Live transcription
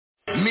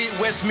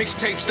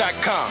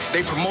MidwestMixtapes.com.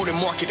 They promote and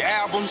market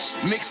albums,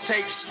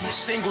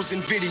 mixtapes, singles,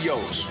 and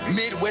videos.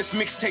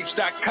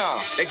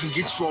 MidwestMixtapes.com. They can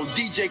get you on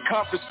DJ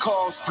conference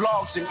calls,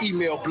 blogs, and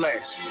email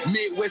blasts.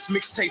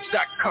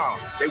 MidwestMixtapes.com.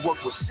 They work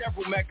with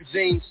several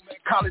magazines,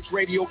 college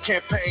radio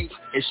campaigns,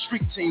 and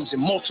street teams in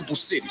multiple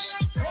cities.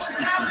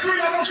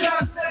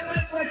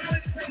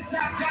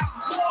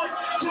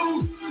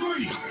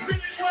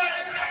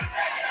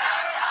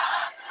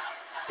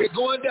 It's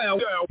going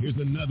down. Here's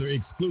another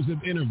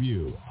exclusive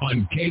interview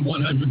on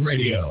K100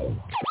 Radio.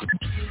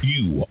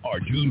 You are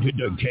tuned to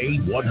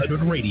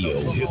K100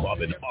 Radio, hip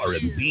hop and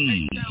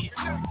R&B.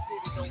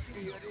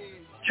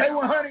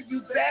 K100,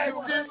 you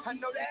bastard! I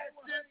know that.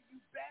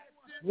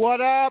 What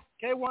up,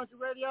 K100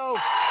 Radio?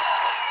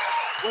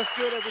 What's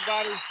good,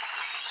 everybody?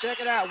 Check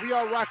it out. We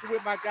are rocking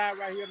with my guy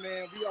right here,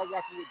 man. We are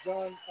rocking with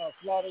John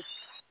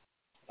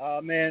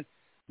Flautist. Man,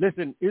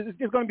 listen,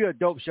 it's going to be a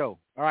dope show.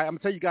 All right, I'm going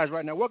to tell you guys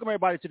right now. Welcome,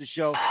 everybody, to the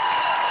show.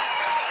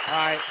 All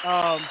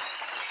right,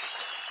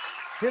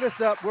 hit us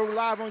up. We're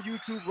live on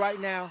YouTube right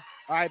now.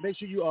 All right, make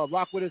sure you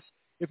rock with us.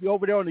 If you're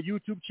over there on the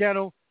YouTube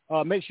channel,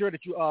 make sure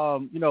that you,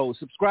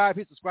 subscribe.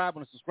 Hit subscribe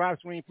on the subscribe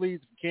screen, please,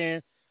 if you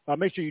can.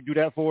 Make sure you do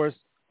that for us.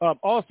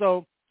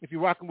 Also, if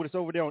you're rocking with us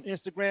over there on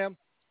Instagram,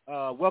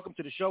 welcome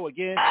to the show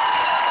again.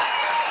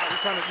 We're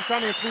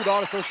trying to include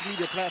all the social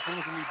media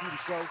platforms when we do the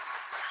show.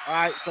 All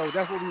right, so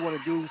that's what we want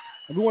to do.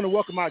 And we want to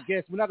welcome our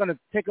guests. We're not going to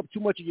take up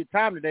too much of your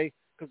time today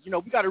because,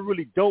 we got a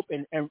really dope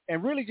and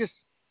really just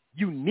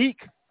unique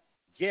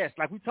guest.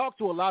 Like, we talked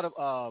to a lot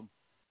of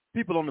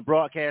people on the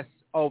broadcast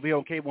over here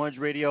on K100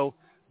 Radio,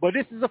 but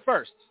this is a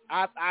first.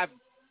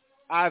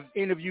 I've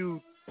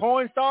interviewed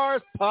porn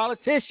stars,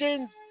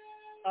 politicians,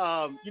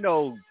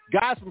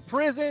 guys from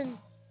prison.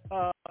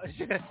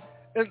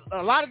 There's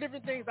a lot of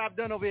different things I've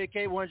done over here at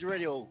K100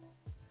 Radio,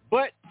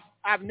 but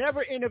I've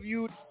never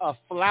interviewed a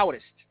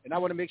flautist, and I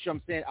want to make sure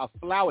I'm saying a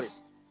flautist.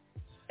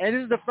 And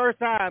this is the first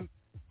time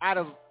out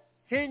of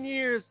 10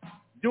 years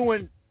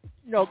doing,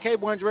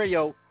 K100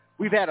 Radio,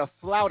 we've had a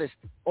flautist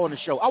on the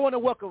show. I want to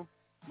welcome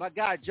my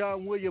guy,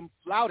 John William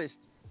Flautist,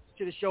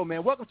 to the show,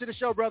 man. Welcome to the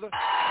show, brother.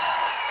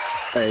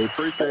 Hey,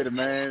 appreciate it,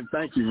 man.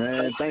 Thank you,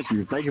 man. Thank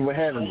you for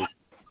having me.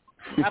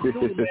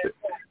 Absolutely, man.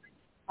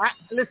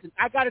 Listen,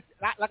 I got it.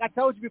 Like I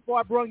told you before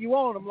I brought you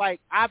on, I'm like,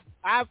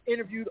 I've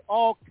interviewed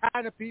all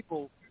kind of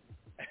people.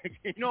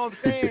 You know what I'm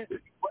saying?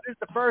 But this is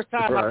the first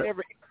time I've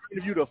ever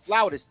interviewed a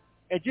flautist.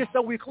 And just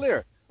so we're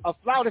clear, a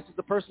flautist is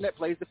the person that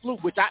plays the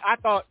flute, which I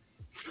thought,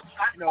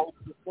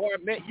 before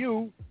I met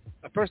you,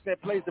 a person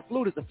that plays the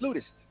flute is a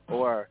flutist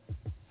or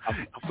a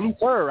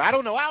fluter. I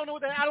don't know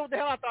what the hell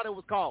I thought it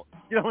was called.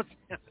 You know what I'm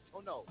saying? I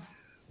don't know.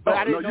 But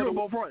I didn't know. You're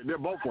both right. They're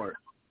both right.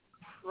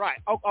 Right.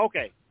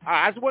 Okay. All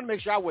right. I just want to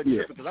make sure I wasn't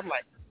tripping because I'm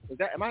like,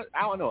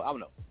 I don't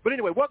know. But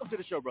anyway, welcome to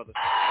the show, brother.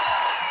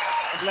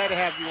 I'm glad to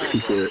have you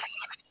on, bro.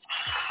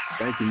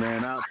 Thank you,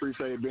 man. I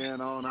appreciate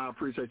being on. I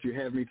appreciate you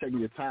having me, taking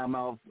your time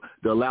out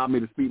to allow me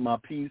to speak my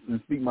piece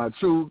and speak my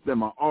truth and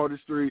my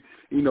artistry,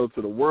 to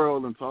the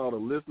world and to all the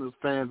listeners,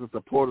 fans, and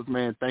supporters,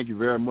 man. Thank you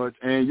very much.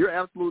 And you're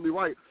absolutely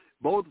right.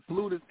 Both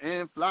flutist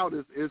and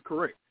flautist is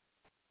correct.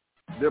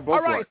 They're both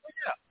all right. right.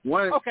 So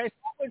yeah. Okay, so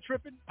I've been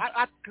tripping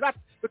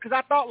because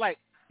I thought, like,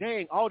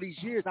 dang, all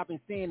these years I've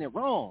been saying it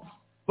wrong.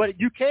 But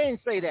you can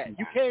say that.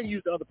 You can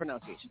use the other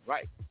pronunciation,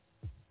 right?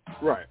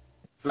 Right.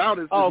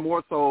 Flautist is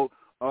more so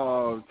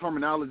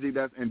terminology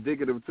that's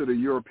indicative to the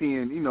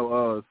European,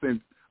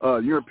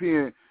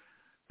 European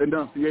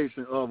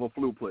enunciation of a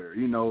flute player,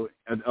 in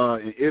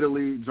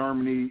Italy,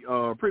 Germany,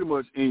 pretty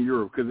much in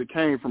Europe, because it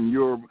came from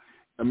Europe.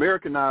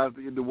 Americanized,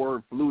 the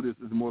word flutist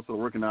is more so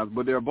recognized,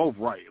 but they're both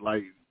right.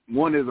 Like,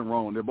 one isn't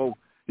wrong. They're both,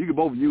 you can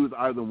both use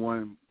either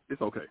one.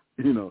 It's okay,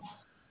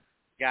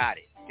 Got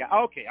it.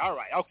 Okay, all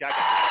right. Okay, I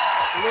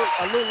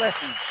got it. A little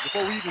lesson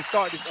before we even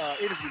start this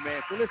interview,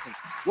 man. So listen,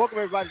 welcome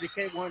everybody to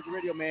K100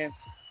 Radio, man.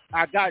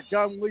 I got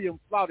John William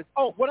Flautist.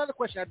 Oh, one other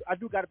question I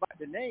do got about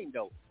the name,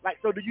 though. Like,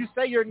 so do you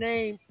say your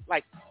name,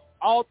 like,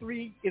 all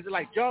three? Is it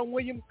like John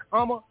William,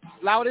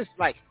 Flautist,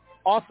 like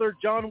author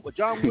John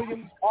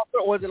William, author,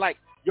 or is it like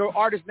your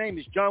artist name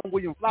is John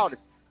William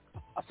Flautist?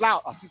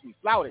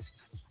 Flautist.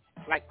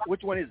 Like,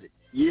 which one is it?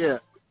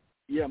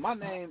 Yeah, my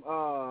name,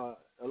 a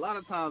lot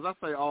of times I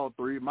say all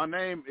three. My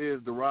name is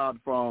derived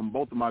from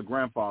both of my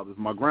grandfathers.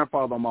 My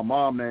grandfather on my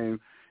mom's name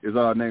is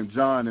named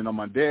John, and on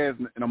my dad's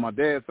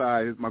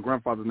side is my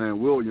grandfather's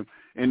name William.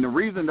 And the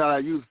reason that I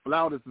use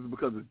flautist is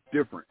because it's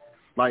different.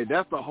 Like,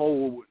 that's the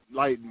whole,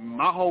 like,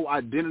 my whole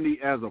identity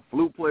as a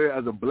flute player,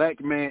 as a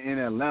black man in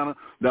Atlanta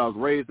that was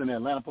raised in the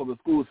Atlanta public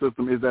school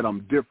system, is that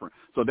I'm different.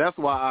 So that's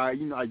why I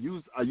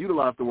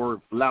utilize the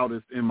word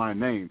flautist in my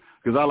name,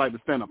 because I like to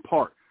stand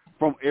apart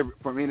from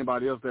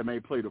anybody else that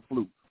may play the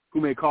flute, who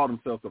may call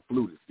themselves a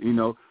flutist.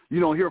 You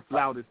don't hear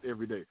flautist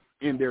every day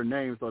in their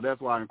name, so that's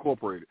why I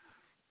incorporated it.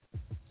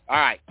 All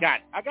right,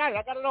 got it. I got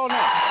it all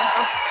now.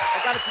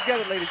 I got it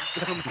together, ladies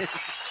and gentlemen.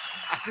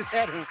 I just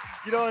had to,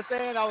 you know what I'm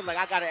saying? I was like,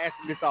 I got to ask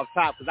him this off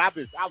top because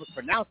I was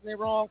pronouncing it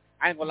wrong.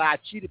 I ain't going to lie, I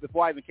cheated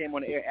before I even came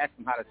on the air, asked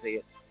him how to say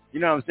it. You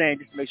know what I'm saying?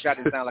 Just to make sure I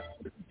didn't sound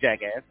like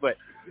jackass. But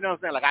you know what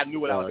I'm saying? Like I knew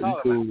what I was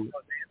talking about. You know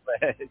what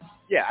I'm saying? But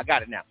yeah, I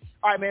got it now.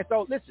 All right, man.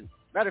 So listen.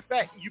 Matter of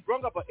fact, you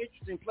brought up an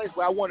interesting place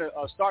where I want to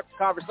start the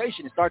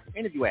conversation and start the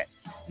interview at.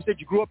 You said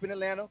you grew up in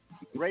Atlanta,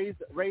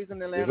 raised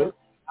in Atlanta,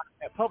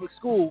 at public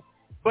school.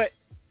 But,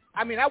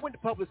 I mean, I went to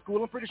public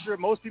school. I'm pretty sure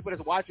most people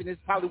that's watching this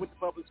probably went to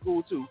public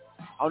school, too.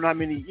 I don't know how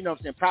many, you know what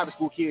I'm saying, private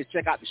school kids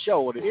check out the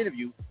show or the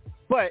interview.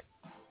 But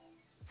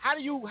how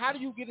do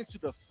you get into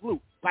the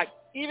flute? Like,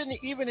 even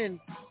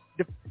in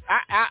the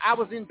I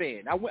was in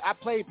band. I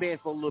played band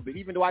for a little bit,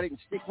 even though I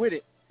didn't stick with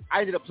it. I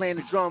ended up playing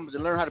the drums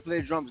and learned how to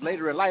play the drums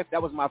later in life. That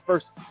was my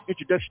first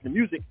introduction to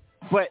music.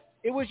 But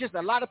it was just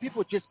a lot of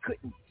people just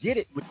couldn't get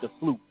it with the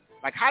flute.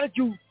 Like, how did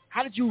you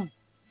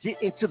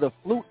get into the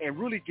flute and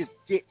really just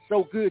get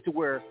so good to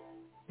where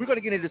we're going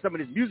to get into some of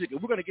this music and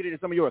we're going to get into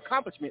some of your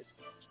accomplishments?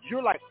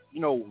 You're like,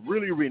 you know,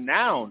 really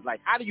renowned.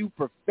 Like, how do you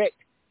perfect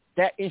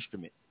that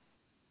instrument?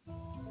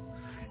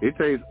 It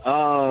takes,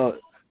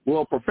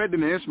 well,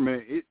 perfecting the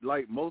instrument, it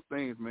like most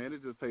things, man,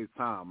 it just takes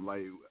time.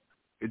 Like,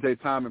 it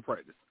takes time and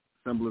practice.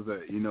 Simple as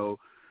that, you know.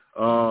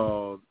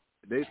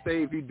 They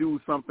say if you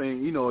do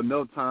something, you know,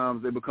 enough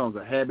times it becomes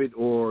a habit,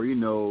 or, you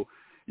know,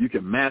 you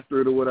can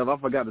master it or whatever. I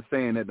forgot the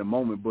saying at the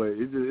moment, but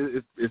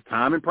it's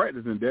time and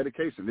practice and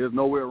dedication. There's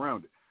no way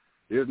around it.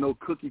 There's no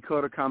cookie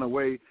cutter kind of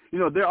way. You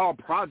know, there are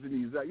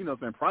prodigies, you know,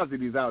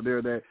 prodigies out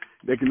there that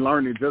they can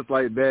learn it just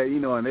like that, you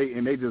know, and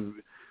they just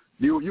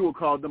you would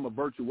call them a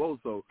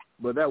virtuoso,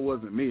 but that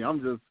wasn't me.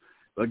 I'm just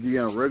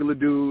again a regular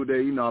dude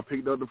that, you know, I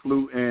picked up the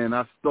flute and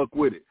I stuck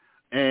with it.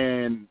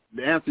 And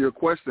to answer your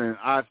question,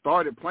 I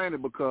started playing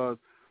it because,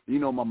 you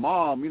know, my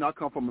mom, you know, I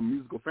come from a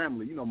musical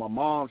family. You know, my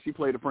mom, she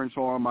played the French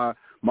horn. My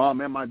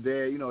mom and my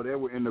dad, you know, they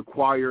were in the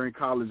choir in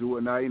college and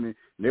whatnot, and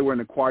they were in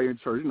the choir in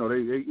church. You know, they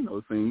you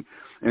know, sing.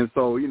 And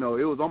so, you know,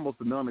 it was almost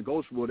a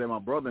non-negotiable that my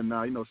brother and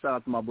I, you know, shout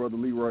out to my brother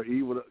Leroy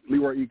E.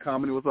 Leroy E.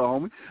 Comedy, what's up,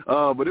 homie?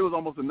 But it was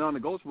almost a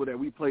non-negotiable that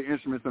we play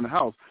instruments in the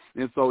house.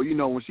 And so, you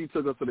know, when she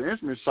took us to the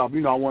instrument shop, you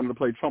know, I wanted to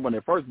play trumpet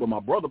at first, but my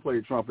brother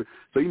played trumpet.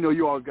 So, you know,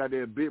 you always got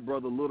that big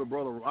brother, little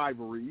brother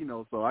rivalry, you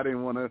know, so I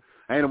didn't want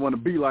to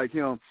be like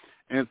him.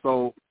 And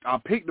so I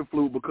picked the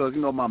flute because,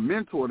 you know, my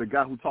mentor, the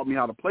guy who taught me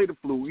how to play the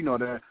flute, you know,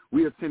 that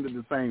we attended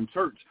the same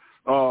church,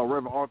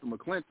 Reverend Arthur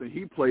McClinton,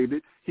 he played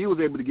it. He was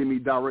able to give me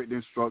direct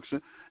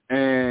instruction.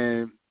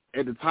 And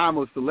at the time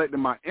of selecting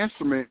my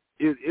instrument,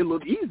 it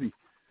looked easy.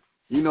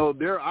 You know,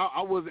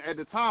 I was, at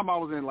the time I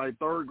was in like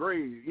third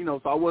grade, you know,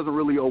 so I wasn't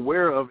really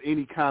aware of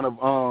any kind of,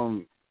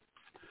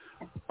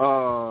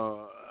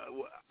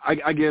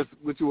 I guess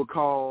what you would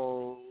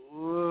call,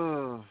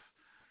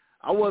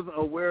 I wasn't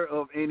aware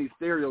of any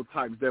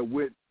stereotypes that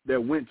went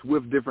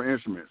with different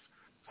instruments.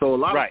 So a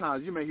lot of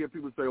times you may hear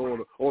people say, "Oh,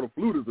 the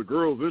flute is a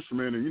girl's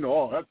instrument," and you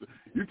know,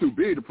 you're too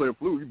big to play a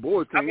flute. You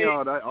boys can't hear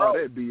all that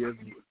BS.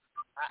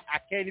 I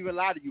can't even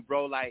lie to you,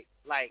 bro. Like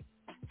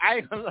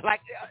I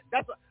like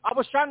that's what, I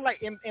was trying to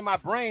like in my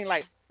brain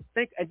like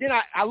think, and then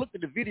I looked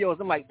at the videos.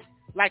 I'm like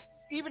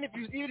even if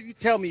you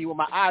tell me with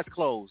my eyes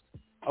closed,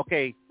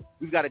 okay,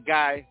 we've got a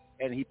guy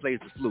and he plays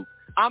the flute.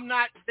 I'm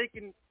not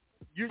thinking.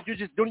 You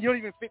just don't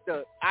even fit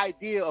the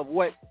idea of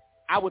what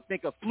I would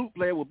think a flute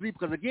player would be,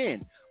 because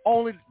again,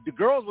 only the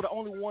girls were the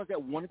only ones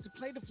that wanted to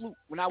play the flute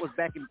when I was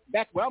back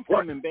where I'm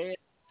from in band.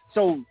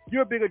 So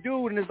you're a bigger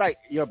dude, and it's like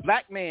you're a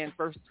black man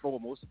first and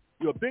foremost.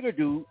 You're a bigger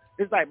dude.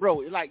 It's like,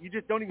 bro, it's like you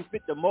just don't even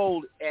fit the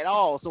mold at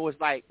all. So it's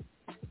like,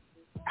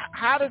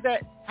 how does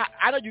that?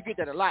 I know you get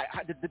that a lot.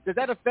 Does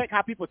that affect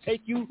how people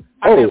take you?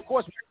 I mean, of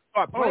course, when you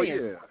start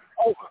playing.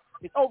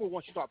 It's over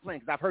once you start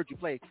playing, because I've heard you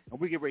play, and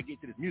we get ready to get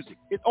to this music.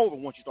 It's over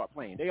once you start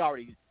playing. They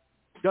already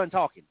done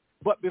talking.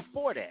 But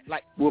before that,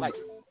 like,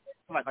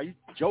 are you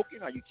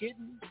joking? Are you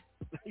kidding?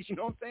 You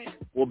know what I'm saying?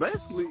 Well,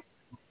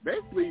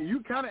 basically,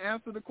 you kind of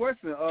answered the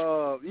question.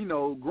 You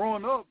know,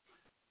 growing up,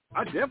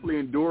 I definitely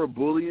endured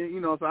bullying. You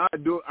know, so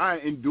I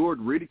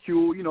endured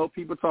ridicule. You know,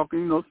 people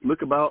talking, you know,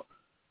 slick about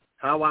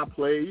how I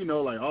play. You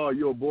know, like, oh,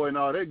 you're a boy and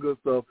all that good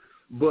stuff.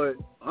 But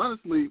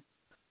honestly,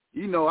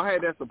 you know, I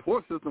had that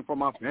support system from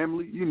my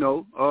family, you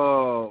know,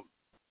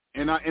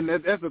 and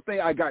that's the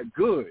thing. I got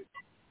good,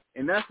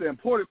 and that's the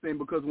important thing,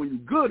 because when you're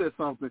good at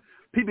something,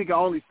 people can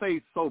only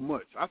say so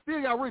much. I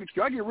still got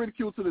ridiculed. I get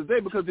ridiculed to this day,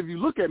 because if you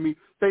look at me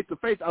face to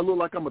face, I look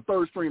like I'm a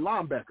third-string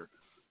linebacker.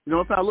 You know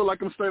what I'm saying? I look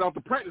like I'm straight off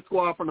the practice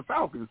squad from the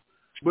Falcons.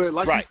 But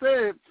like you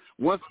said,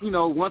 once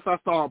I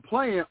start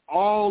playing,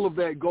 all of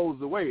that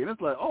goes away, and it's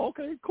like, oh,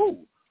 okay, cool.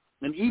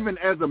 And even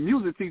as a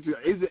music teacher,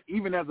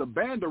 even as a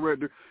band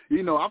director,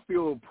 you know, I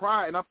feel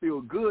pride and I feel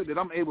good that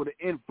I'm able to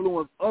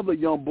influence other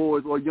young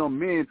boys or young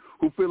men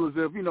who feel as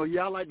if, you know,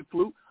 yeah, I like the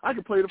flute. I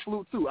can play the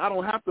flute too. I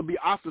don't have to be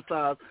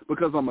ostracized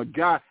because I'm a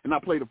guy and I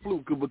play the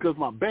flute, because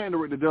my band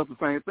director does the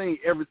same thing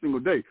every single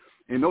day.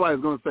 And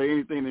nobody's going to say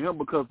anything to him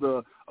because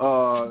the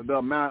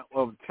amount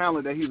of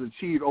talent that he's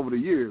achieved over the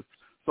years.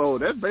 So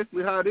that's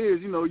basically how it is.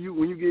 You know,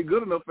 when you get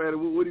good enough at it,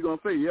 what are you going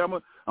to say? Yeah,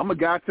 I'm a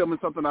guy. Tell me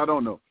something I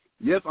don't know.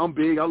 Yes, I'm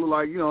big. I look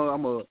like, you know,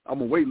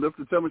 I'm a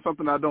weightlifter. Tell me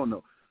something I don't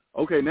know.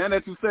 Okay, now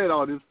that you said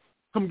all this,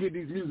 come get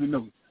these music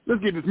notes.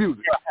 Let's get this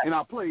music. And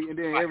I'll play, and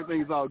then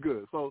everything's all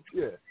good. So,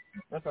 yeah.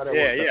 That's how that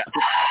works. Yeah.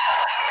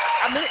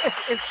 I mean,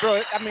 it's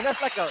bro. I mean,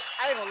 that's like I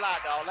ain't gonna lie,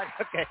 dog. Like,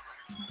 okay,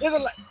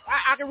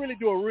 I can really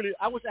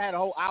I wish I had a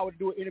whole hour to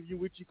do an interview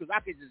with you because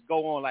I could just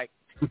go on like,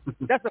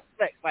 that's a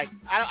flex. Like,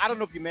 I don't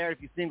know if you're married,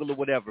 if you're single or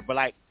whatever, but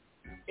like,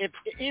 if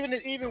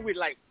even with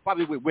like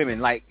probably with women,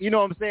 like, you know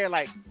what I'm saying,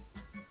 like,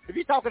 if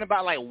you're talking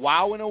about like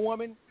wowing a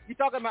woman, you're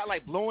talking about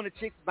like blowing a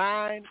chick's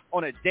mind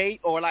on a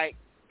date or like,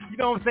 you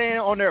know what I'm saying,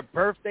 on their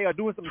birthday or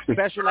doing something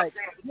special. Like,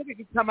 you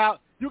can come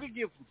out, you can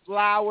give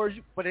flowers,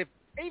 but if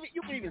even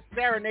you can even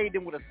serenade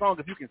them with a song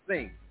if you can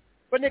sing.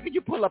 But nigga,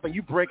 you pull up and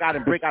you break out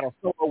a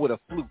solo with a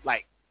flute.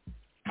 Like,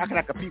 how can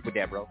I compete with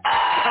that, bro?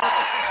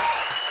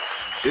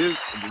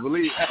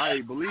 Believe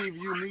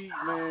you me,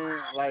 man.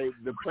 Like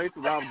the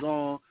places I've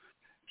gone,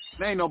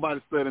 there ain't nobody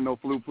studying no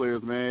flute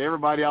players, man.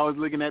 Everybody always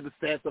looking at the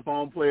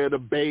saxophone player, the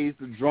bass,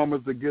 the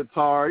drummers, the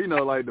guitar. You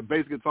know, like the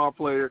bass guitar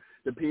player,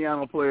 the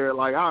piano player.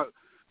 Like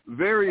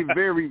very,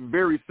 very,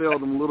 very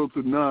seldom, little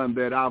to none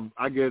that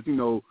I guess, you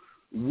know,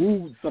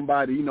 wooed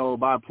somebody, you know,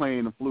 by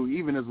playing the flute,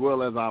 even as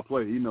well as I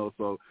play, you know.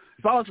 So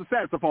it's always the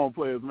saxophone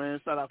players,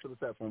 man. Shout out to the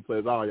saxophone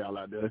players, all y'all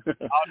out there. So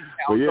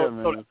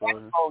the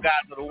saxophone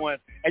guys are the ones.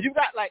 And you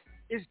got, like,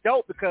 it's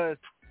dope because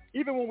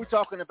even when we're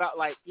talking about,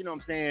 like, you know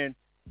what I'm saying,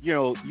 you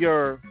know,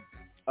 your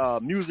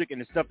music and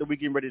the stuff that we're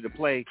getting ready to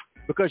play,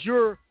 because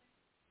you're,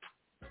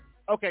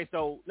 okay,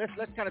 so let's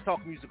kind of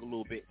talk music a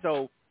little bit.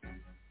 So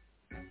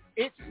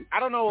it's, I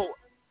don't know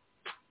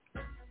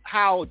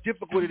how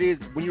difficult it is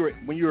when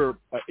you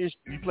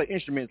play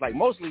instruments. Like,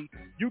 mostly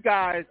you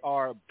guys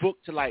are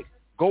booked to like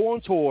go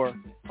on tour,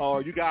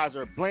 or you guys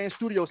are playing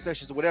studio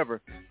sessions or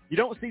whatever. You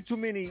don't see too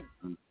many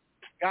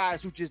guys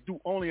who just do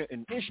only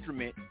an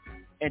instrument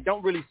and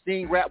don't really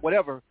sing, rap,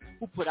 whatever,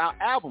 who put out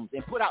albums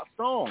and put out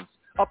songs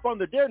up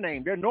under their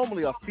name. They're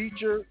normally a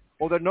feature,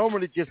 or they're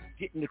normally just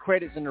getting the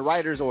credits and the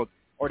writers or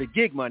the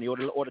gig money or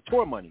the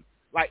tour money.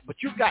 Like, but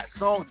you've got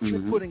songs that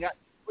you're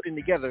putting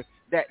together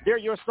that they're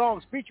your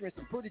songs featuring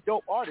some pretty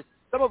dope artists.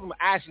 Some of them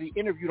actually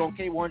interviewed on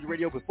K100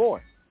 Radio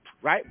before,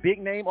 right? Big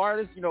name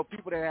artists, you know,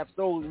 people that have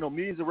sold, you know,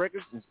 millions of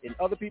records, and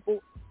other people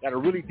that are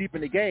really deep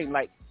in the game.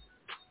 Like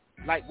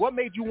what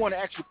made you want to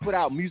actually put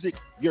out music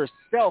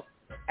yourself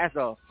as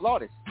a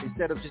flautist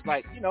instead of just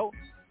like, you know,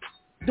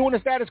 doing the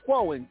status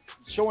quo and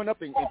showing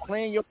up and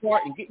playing your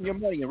part and getting your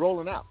money and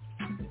rolling out?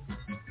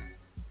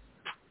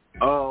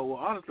 Well,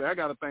 honestly, I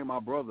got to thank my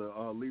brother,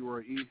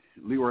 Leroy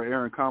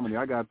Aaron Comedy.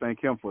 I got to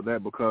thank him for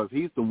that because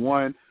he's the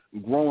one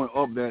growing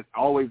up that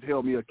always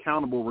held me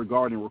accountable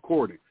regarding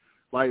recording.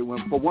 Like,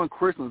 for one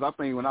Christmas, I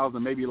think when I was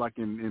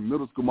in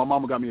middle school, my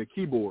mama got me a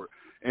keyboard.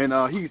 And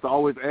he used to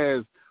always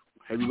ask,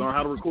 have you learned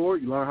how to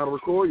record? You learn how to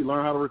record? You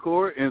learn how to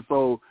record? And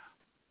so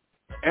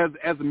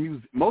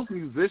most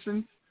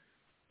musicians,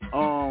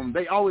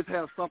 they always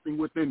have something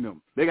within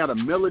them. They got a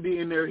melody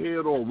in their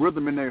head or a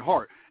rhythm in their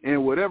heart.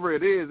 And whatever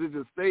it is, it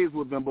just stays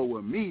with them. But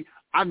with me,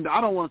 I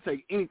don't want to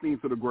take anything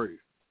to the grave.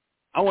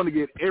 I want to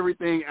get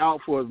everything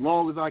out for as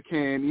long as I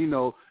can, you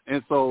know.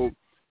 And so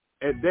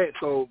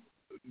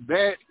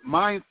that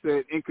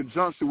mindset in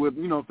conjunction with,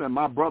 you know what I'm saying,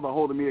 my brother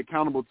holding me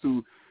accountable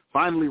to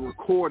finally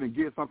record and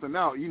get something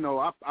out, you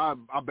know, I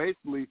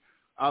basically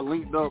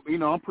linked up, you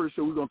know, I'm pretty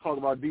sure we're going to talk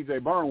about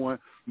DJ Burn one,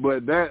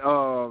 but that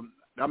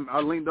I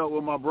linked up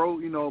with my bro,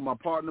 you know, my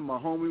partner, my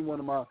homie,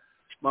 one of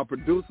my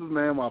producers,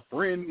 man, my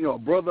friend, you know, a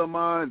brother of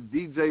mine,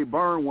 DJ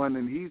Burn one,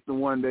 and he's the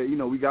one that, you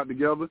know, we got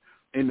together.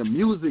 And the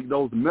music,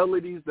 those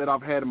melodies that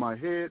I've had in my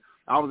head,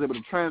 I was able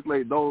to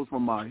translate those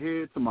from my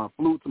head to my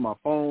flute to my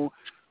phone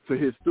to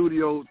his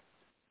studio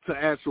to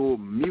actual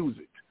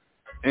music.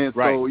 And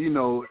so, you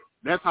know,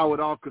 that's how it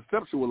all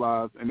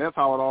conceptualized, and that's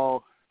how it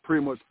all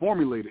pretty much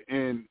formulated.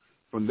 And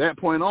from that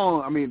point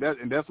on, I mean,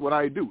 that's what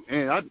I do.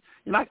 And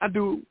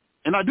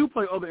I do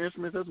play other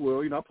instruments as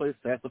well. You know, I play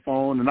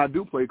saxophone and I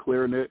do play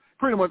clarinet,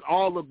 pretty much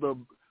all of the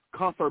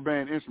concert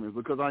band instruments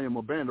because I am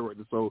a band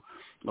director. So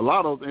a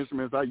lot of those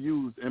instruments I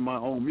use in my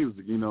own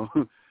music, you know.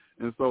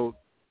 And so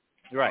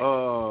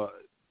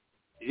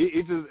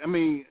it just, I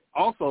mean,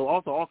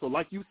 also,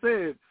 like you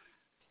said,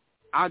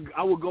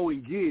 I would go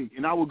and gig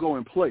and I would go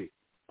and play.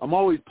 I'm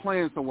always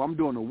playing somewhere. I'm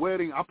doing a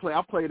wedding. I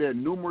played at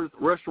numerous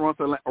restaurants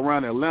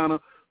around Atlanta,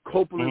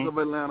 Coppolas of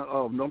Atlanta,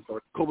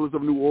 Coppolas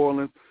of New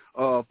Orleans,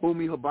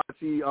 Fumi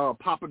Hibachi,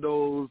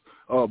 Papados,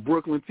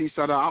 Brooklyn Tea.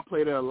 Shout out. I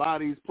played at a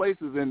lot of these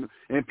places,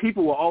 and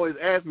people will always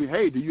ask me,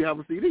 "Hey, do you have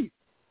a CD?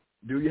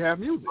 Do you have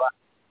music?"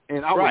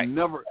 And I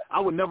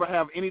would never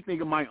have anything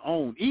of my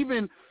own.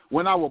 Even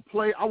when I would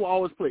play, I would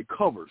always play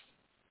covers.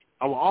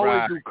 I will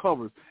always do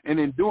covers. And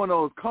in doing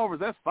those covers,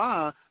 that's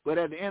fine. But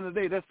at the end of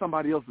the day, that's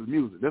somebody else's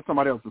music. That's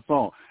somebody else's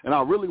song. And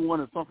I really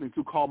wanted something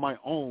to call my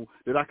own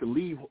that I could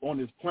leave on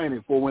this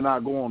planet for when I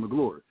go on to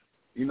glory.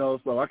 You know,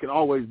 so I can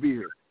always be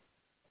here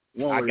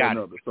one way or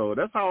another. So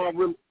that's how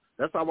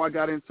I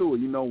got into it.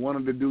 You know,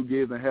 wanting to do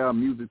gigs and have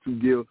music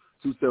to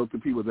sell to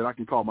people that I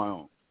can call my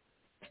own.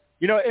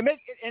 You know, and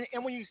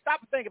when you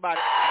stop and think about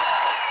it,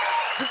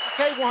 this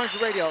is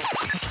K100 Radio.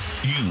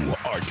 You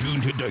are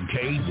tuned to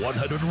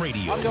K100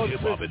 Radio, hip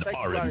hop and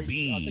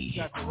R&B. Thank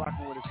you guys for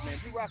rocking with us, man.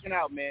 You rocking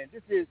out, man.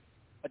 This is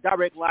a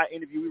direct line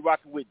interview. We're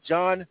rocking with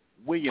John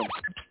William,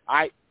 all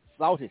right,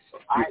 Flautist.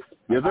 All right.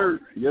 Yes, sir.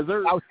 Yes,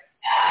 sir.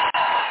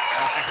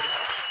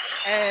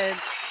 And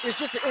it's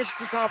just an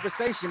interesting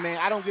conversation, man.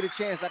 I don't get a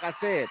chance, like I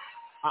said,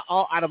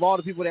 out of all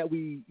the people that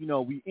we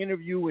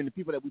interview and the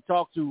people that we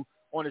talk to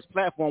on this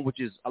platform, which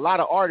is a lot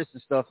of artists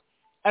and stuff,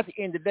 at the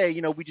end of the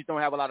day, we just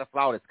don't have a lot of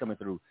flautists coming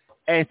through.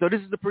 And so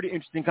this is a pretty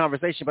interesting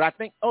conversation. But I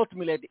think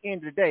ultimately at the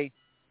end of the day,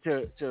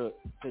 to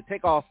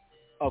take off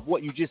of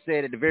what you just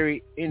said at the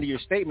very end of your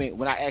statement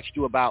when I asked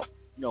you about,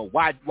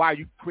 why are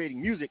you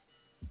creating music?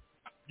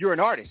 You're an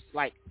artist.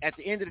 Like, at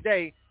the end of the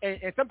day,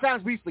 and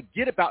sometimes we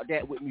forget about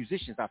that with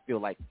musicians, I feel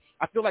like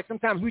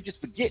sometimes we just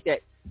forget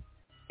that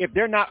if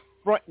they're not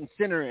front and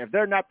center, if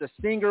they're not the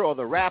singer or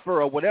the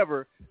rapper or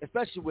whatever,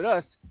 especially with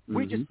us,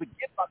 we just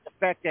forget about the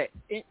fact that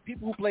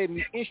people who play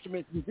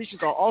instruments,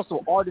 musicians, are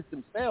also artists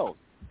themselves.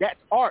 That's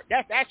art.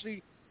 That's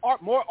actually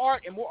more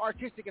art and more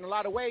artistic in a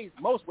lot of ways,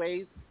 most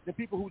ways, than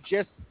people who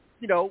just,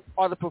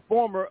 are the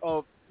performer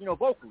of,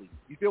 vocally.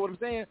 You feel what I'm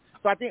saying?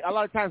 So I think a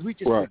lot of times we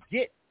just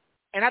forget,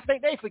 and I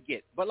think they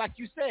forget. But like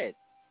you said,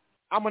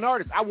 I'm an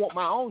artist. I want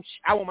my own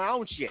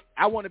shit.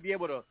 I want to be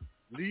able to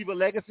leave a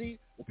legacy.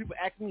 When people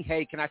ask me,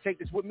 hey, can I take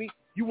this with me?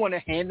 You want to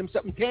hand them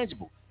something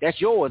tangible. That's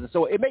yours. And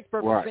so it makes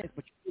perfect sense,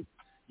 but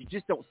you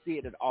just don't see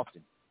it as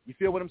often. You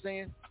feel what I'm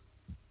saying?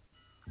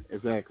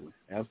 Exactly.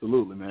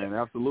 Absolutely, man.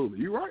 Absolutely.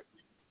 You're right.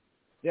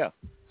 Yeah.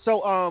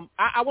 So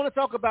I want to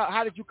talk about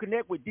how did you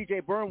connect with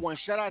DJ Burn One.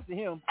 Shout out to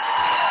him.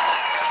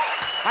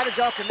 How did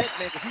y'all connect,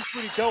 man? Because he's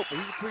pretty dope, and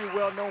he's a pretty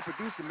well-known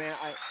producer, man.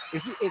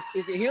 Is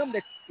it him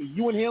that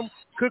you and him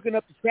cooking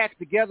up the tracks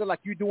together like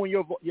you doing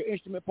your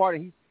instrument part,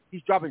 and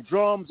he's dropping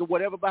drums or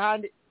whatever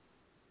behind it?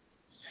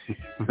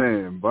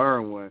 Man,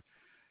 Burn One,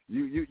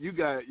 you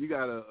got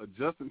a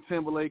Justin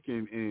Timberlake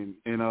and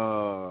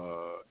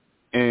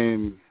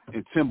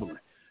Timberland.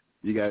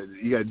 You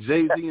got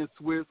Jay-Z and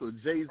Swiss, or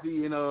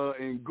Jay-Z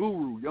and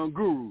Guru, Young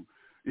Guru.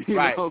 You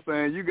know what I'm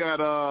saying? You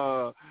got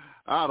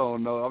I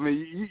don't know. I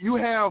mean, you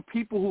have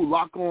people who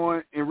lock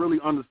on and really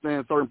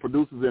understand certain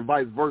producers and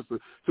vice versa,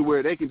 to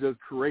where they can just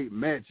create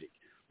magic.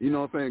 You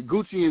know what I'm saying?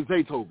 Gucci and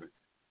Zaytoven.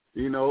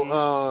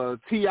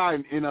 T.I.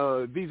 and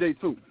DJ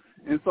 2.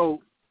 And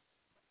so,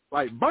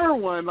 like,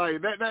 Burn One,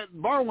 like that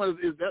Burn One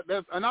is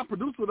that's, and I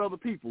produce with other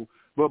people,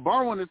 but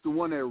Burn One is the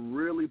one that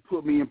really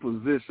put me in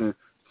position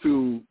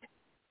to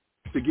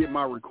get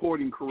my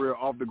recording career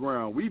off the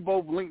ground. We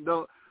both linked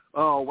up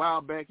a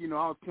while back. I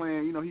was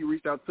playing, he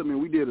reached out to me,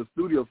 and we did a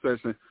studio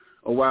session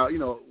a while.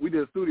 We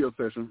did a studio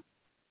session,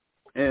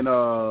 and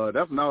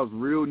that's when I was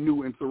real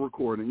new into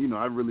recording.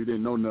 I really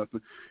didn't know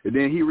nothing. And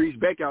then he reached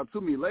back out to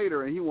me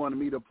later, and he wanted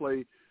me to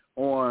play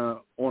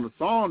on a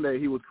song that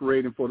he was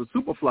creating for the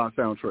Superfly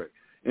soundtrack.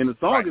 And the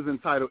song is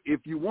entitled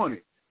If You Want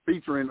It,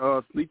 featuring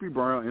Sleepy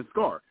Brown and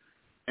Scar.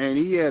 And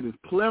he had this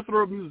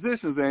plethora of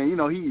musicians, and,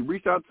 he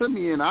reached out to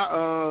me, and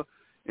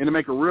and to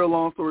make a real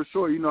long story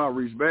short, I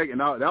reached back,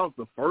 and that was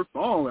the first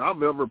song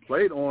I've ever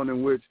played on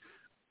in which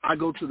I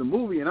go to the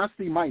movie and I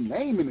see my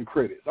name in the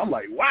credits. I'm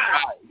like,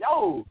 wow,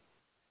 yo,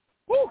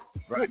 woo,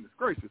 goodness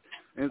gracious.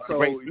 And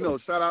so,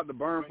 shout out to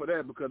Burn for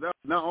that, because that,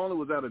 not only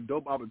was that a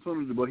dope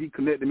opportunity, but he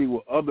connected me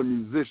with other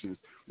musicians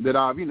that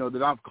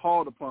I've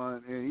called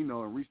upon and,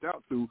 and reached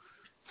out to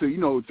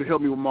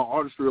help me with my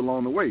artistry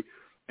along the way.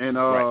 And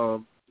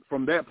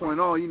from that point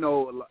on,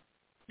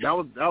 that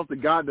was the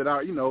guy that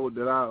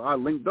I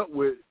linked up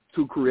with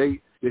to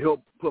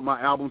help put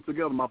my albums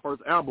together. My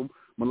first album,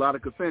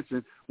 Melodic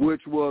Ascension,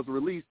 which was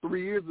released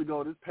 3 years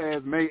ago, this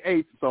past May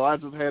 8th. So I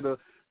just had a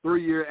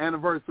 3-year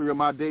anniversary of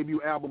my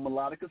debut album,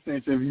 Melodic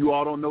Ascension. If you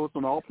all don't know, it's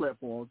on all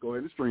platforms. Go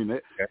ahead and stream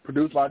it.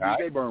 Produced by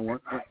DJ Burn One.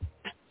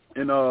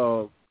 And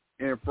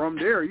from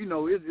there,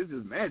 it's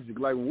just magic.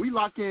 Like, when we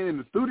lock in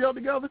the studio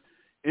together,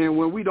 and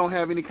when we don't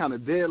have any kind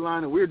of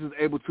deadline, and we're just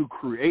able to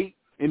create,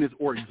 and it's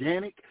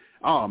organic.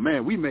 Oh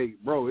man, we make,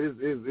 bro, it's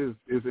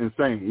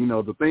insane.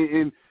 The thing,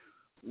 and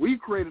we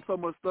created so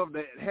much stuff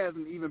that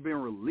hasn't even been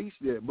released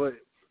yet. But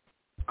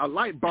I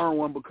like Burn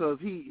One because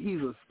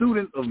he's a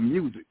student of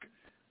music,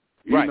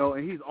 you know,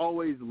 and he's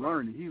always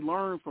learning. He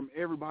learns from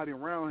everybody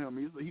around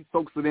him. He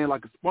soaks it in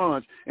like a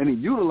sponge, and he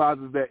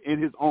utilizes that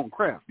in his own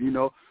craft.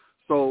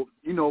 So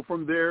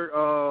from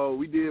there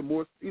we did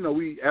more.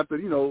 After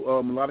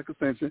Melodic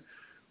Ascension.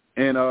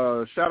 And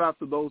shout out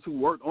to those who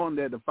worked on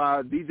that,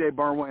 DJ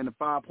Burn One and the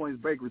 5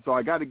 Points Bakery. So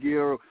I got to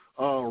give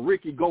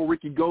Ricky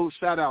Go,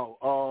 shout out.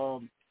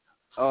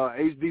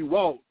 HD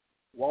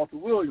Walter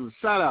Williams,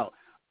 shout out.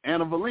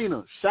 Anna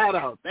Valina, shout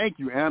out. Thank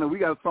you, Anna. We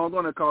got a song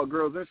on there called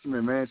Girls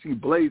Instrument, man. She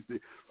blazed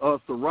it.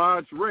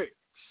 Siraj Rick,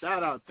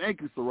 shout out.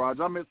 Thank you, Siraj.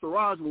 I met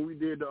Siraj when we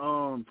did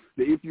the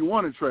If You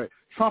Want It track.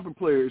 Trumpet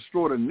player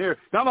extraordinaire.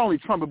 Not only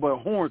trumpet,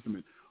 but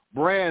hornsman.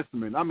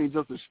 Brassman, I mean,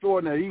 just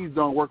extraordinary. He's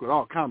done work with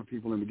all kind of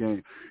people in the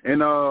game.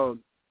 And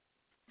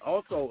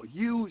also,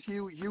 huge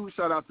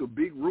shout out to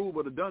Big Rube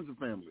of the Dungeon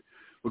Family,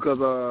 because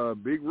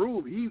Big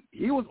Rube,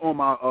 he was on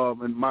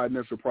my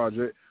initial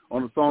project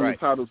on a song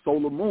entitled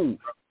Solar Moon.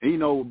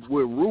 And,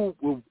 with Rube,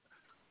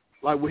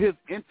 with his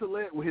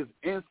intellect, with his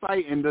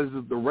insight, and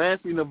the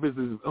rasping of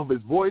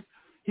his voice,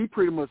 he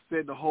pretty much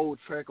set the whole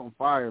track on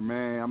fire,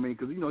 man. I mean,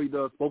 because, he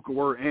does spoken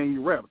word and he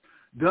raps.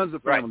 Dungeon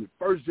Family,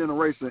 first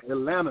generation,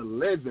 Atlanta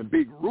legend,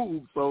 Big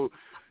Rube. So,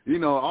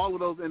 all of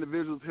those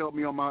individuals helped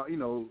me on my,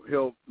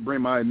 help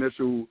bring my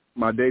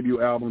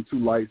debut album to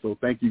light. So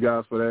thank you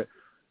guys for that.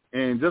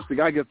 And just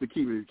I guess to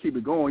keep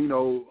it going,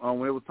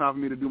 when it was time for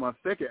me to do my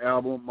second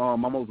album, my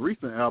most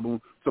recent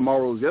album,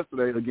 Tomorrow's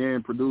Yesterday,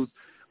 again produced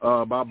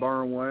by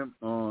Burn One,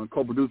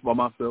 co-produced by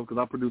myself because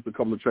I produced a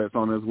couple of tracks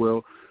on it as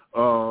well.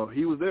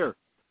 He was there,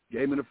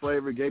 gave me the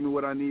flavor, gave me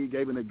what I need,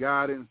 gave me the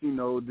guidance. He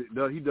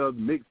does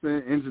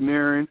mixing,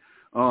 engineering,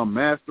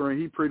 mastering.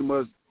 He pretty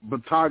much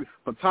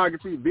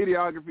photography,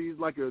 videography. He's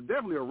like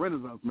definitely a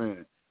Renaissance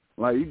man.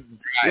 Like he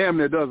damn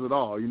near does it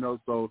all,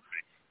 So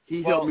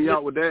he helped me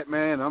out with that,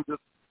 man. I'm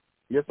just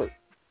yes, sir.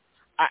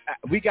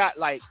 We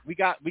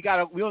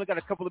only got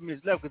a couple of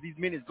minutes left because these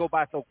minutes go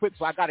by so quick.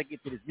 So I got to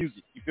get to this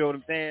music. You feel what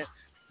I'm saying?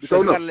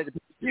 Because we got to let the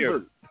people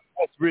hear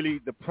what's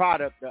really the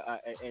product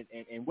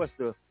and what's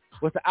the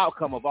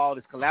outcome of all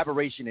this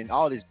collaboration and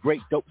all this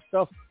great dope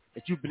stuff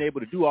that you've been able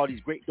to do. All these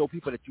great dope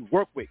people that you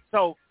work with.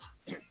 So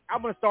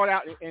I'm gonna start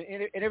out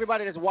and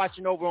everybody that's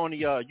watching over on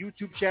the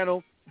YouTube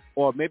channel,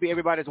 or maybe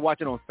everybody that's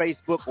watching on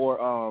Facebook or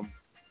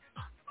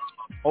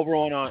over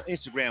on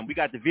Instagram. We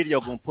got the video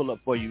gonna pull up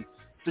for you.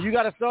 So you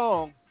got a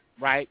song,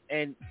 right?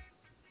 And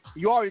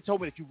you already told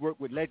me that you work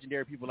with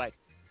legendary people like,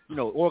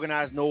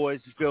 Organized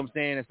Noise, you feel what I'm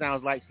saying? It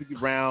sounds like Sleepy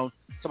Brown,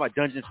 some about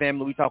Dungeon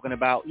Family we talking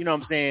about, you know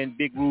what I'm saying?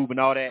 Big Rube and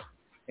all that.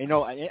 And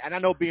I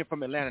know being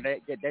from Atlanta,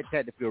 that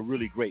had to feel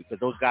really great because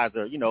those guys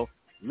are,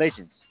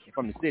 legends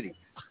from the city.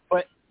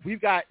 But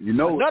we've got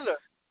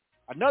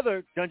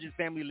another Dungeon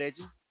Family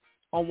legend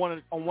on one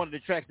of the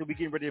tracks that we're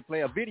getting ready to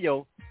play a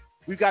video.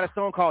 We've got a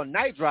song called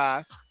Night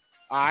Drive,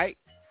 all right?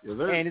 Yes,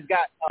 sir. And it's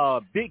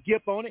got Big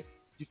Gip on it.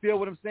 You feel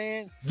what I'm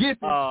saying?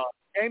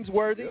 James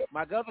Worthy,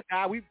 my other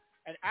guy.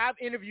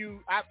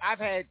 I've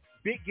had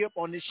Big Gip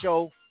on this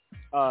show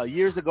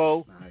years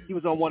ago. Nice. He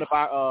was on one of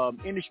our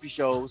industry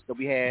shows that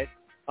we had.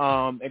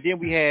 And then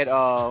we had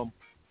a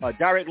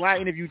direct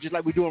line interview just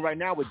like we're doing right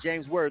now with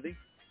James Worthy.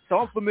 So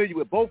I'm familiar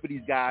with both of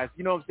these guys.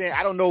 You know what I'm saying?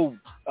 I don't know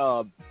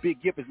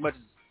Big Gip as much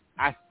as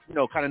I,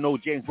 kind of know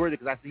James Worthy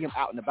because I see him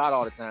out and about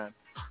all the time.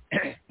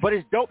 But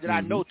it's dope that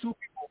I know two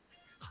people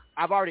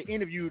I've already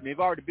interviewed and they've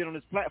already been on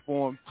this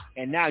platform,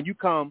 and now you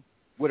come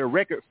with a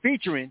record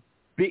featuring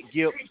Big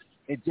Gip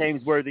and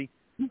James Worthy.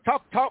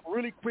 Talk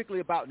really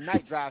quickly about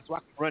Night Drive so I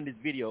can run this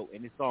video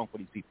and this song for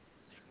these people.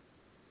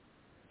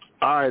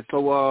 All right,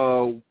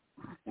 so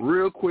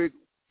real quick,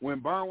 when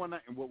Barwin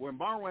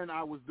and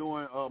I was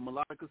doing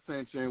Melodic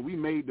Ascension, we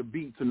made the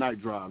beat to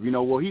Night Drive.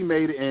 He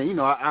made it, and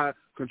I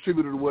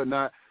contributed and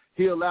whatnot.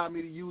 He allowed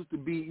me to use the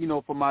beat,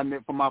 for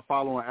my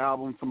following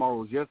album,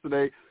 Tomorrow's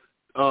Yesterday.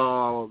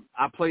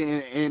 I play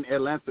in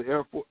Atlanta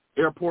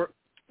Airport,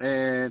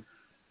 and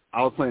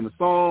I was playing the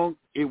song.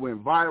 It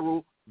went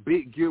viral.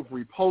 Big Gift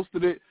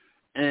reposted it,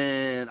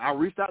 and I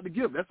reached out to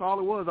Gift. That's all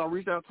it was. I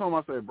reached out to him.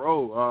 I said,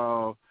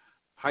 bro,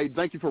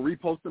 thank you for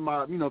reposting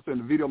my, saying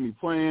the video of me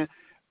playing.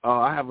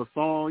 I have a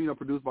song,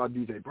 produced by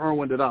DJ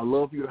Burnwin that I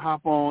love for you to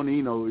hop on,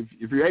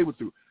 if you're able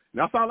to. And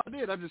that's all I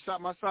did. I just shot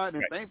my shot,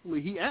 and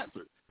thankfully he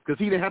answered because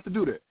he didn't have to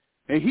do that.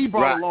 And he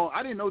brought along,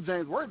 I didn't know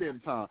James Worthy at the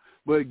time,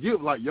 but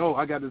Gift like, yo,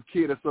 I got this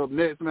kid that's up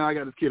next, man. I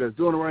got this kid that's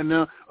doing it right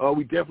now.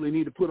 We definitely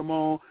need to put him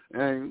on.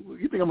 And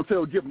you think I'm going to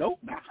tell Gift no?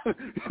 You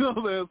know what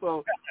I'm saying?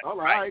 So I'm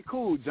like, all right,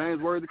 cool.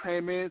 James Worthy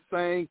came in,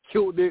 sang,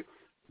 killed it,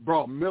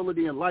 brought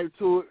melody and life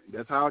to it.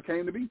 That's how it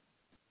came to be.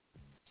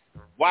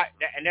 Why?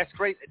 And that's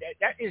crazy.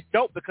 That is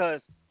dope because,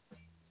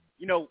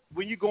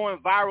 when you're going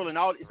viral and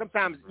all,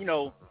 sometimes,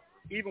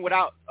 even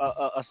without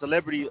a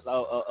celebrity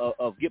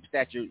of Gipp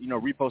stature,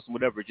 reposting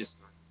whatever, just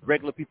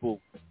regular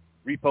people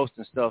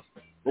reposting stuff.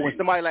 But when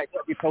somebody like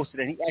that reposted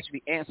and he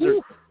actually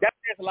answered, that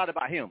says a lot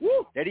about him.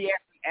 That he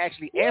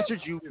actually answered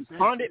you,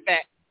 responded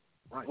back,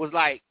 was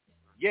like,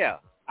 yeah,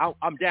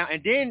 I'm down,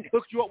 and then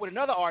hooked you up with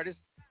another artist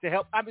to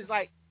help. I was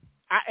like,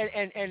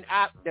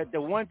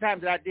 the one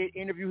time that I did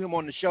interview him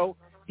on the show,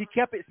 he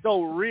kept it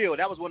so real.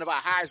 That was one of our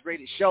highest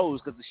rated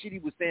shows because the shit he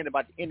was saying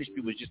about the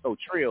industry was just so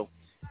trill.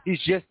 He's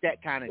just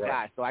that kind of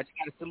guy. So I just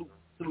got to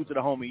salute to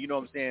the homie. You know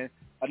what I'm saying?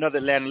 Another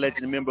Atlanta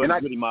legend member. And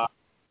really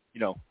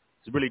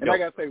it's really dope. And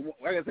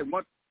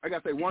I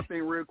gotta say one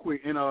thing real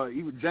quick. And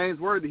even James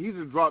Worthy, he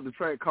just dropped the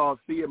track called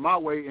 "See It My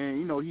Way,"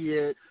 and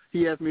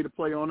he asked me to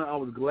play on it. I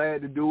was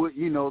glad to do it.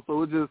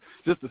 So it's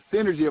just the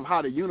synergy of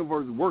how the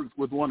universe works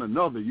with one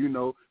another.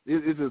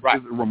 It's just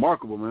it's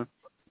remarkable, man.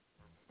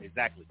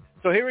 Exactly.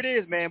 So here it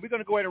is, man. We're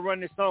gonna go ahead and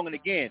run this song. And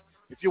again,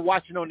 if you're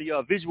watching on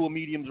the visual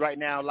mediums right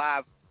now,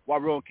 live while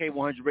we're on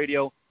K100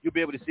 Radio, you'll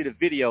be able to see the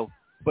video.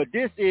 But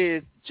this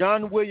is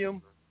John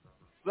William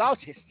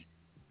Flautist,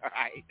 all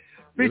right,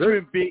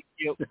 featuring Big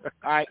Gip,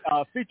 all right,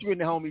 featuring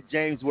the homie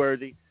James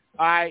Worthy.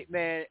 All right,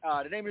 man,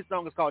 the name of the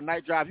song is called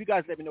Night Drive. You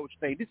guys let me know what you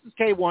think. This is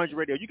K100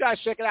 Radio. You guys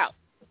check it out.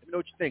 Let me know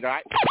what you think, all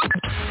right?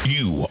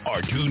 You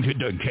are tuned to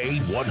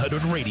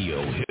K100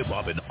 Radio,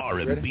 hip-hop and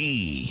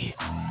R&B.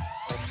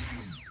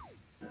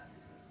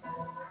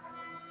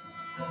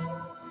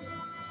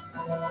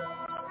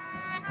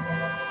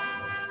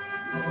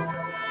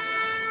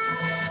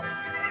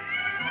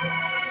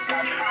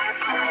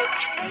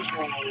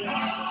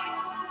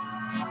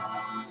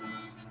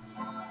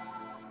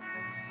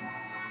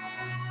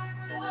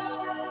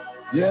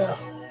 Yeah.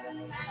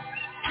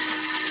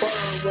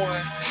 Burn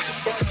one.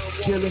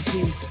 Killing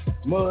feet,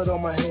 mud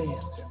on my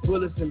hands.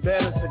 Bullets and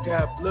banners, I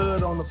got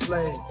blood on the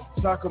flag.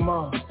 Soccer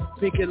moms,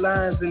 picket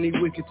lines in these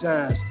wicked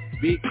times.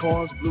 Big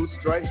corns, blue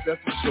stripes, that's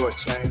the short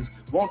change.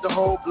 Want the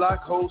whole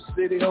block, whole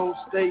city, whole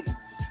state.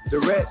 The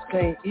rats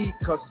can't eat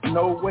cause there's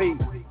no weight.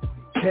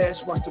 Cash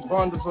watch the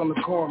bundles on the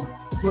corner.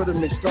 Put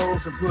them in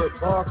stores and put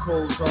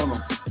barcodes on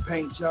them.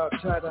 Paint job,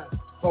 tie-dye,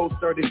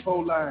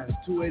 434 lines.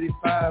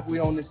 285, we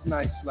on this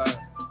night slide.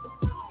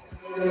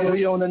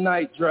 We on the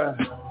night drive.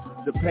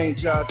 The paint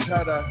job,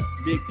 tie-dye,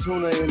 big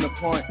tuna in the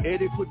point.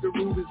 Eddie put the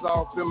rubies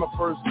off in my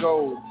first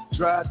goal.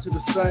 Drive till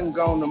the sun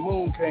gone, the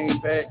moon came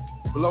back.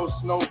 Blow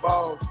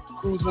snowballs,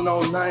 cruising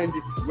on 90.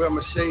 Wear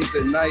my shades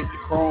at night, the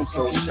chrome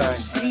so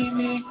shiny. See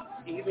me,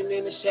 even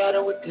in the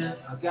shadow of death.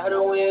 I got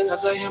a wing, as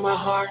I hear my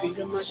heart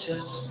beating my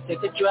chest.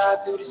 Take a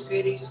drive through the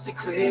city just to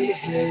clear your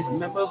head.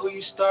 Remember who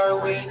you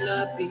start with,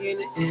 not be in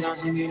the end.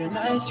 Sometimes you need a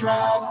nice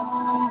drive,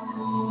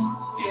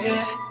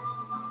 yeah.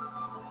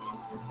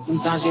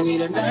 Sometimes you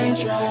need a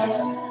nice drive,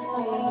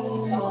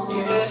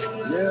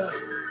 yeah.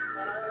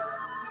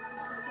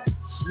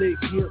 Slick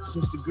hips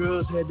since the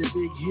girls had the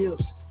big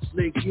hips.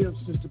 Slick hips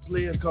since the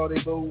players called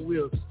they bold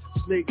whips.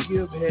 Slick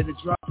hip had the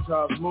drop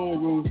tops,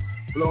 moon roof,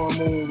 blowing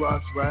moon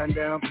rocks, riding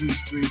down P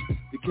Street.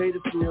 Decatur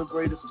still,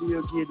 Greater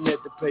still getting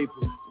at the paper.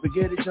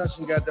 Spaghetti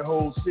Junction got the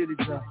whole city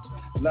jumping.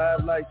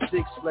 Live like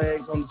Six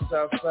Flags on the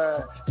south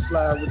side.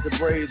 Slide with the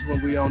Braves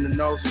when we on the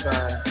north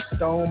side.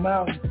 Stone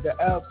Mountain, the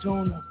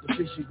Altoona, the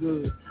fishing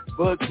good.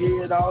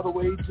 Buckhead all the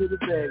way to the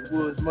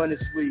backwoods, money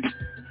sweet.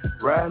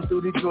 Riding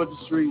through the Georgia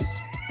streets,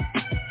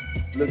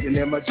 looking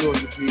at my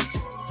Georgia peach.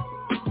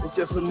 It's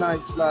just a nice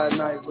slide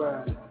night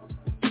ride.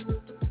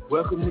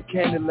 Welcome to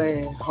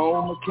Candyland,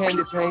 home of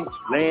candy paint,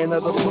 land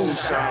of the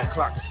moonshine,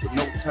 clocks with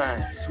no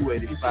time,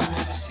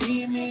 285.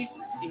 See me,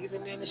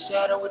 even in the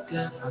shadow of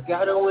death. I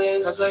got a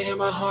wing, as I hear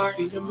my heart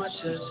beating my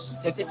chest.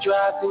 Take a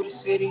drive through the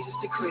city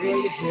just to clear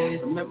your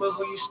head. Remember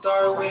who you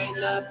start with,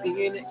 not be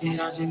in the end.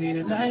 Sometimes you need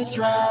a nice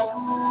drive,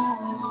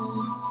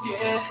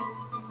 yeah.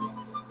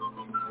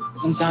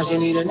 Sometimes you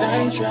need a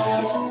nice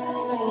drive,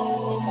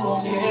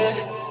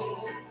 yeah.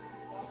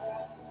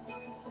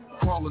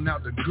 Crawling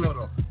out the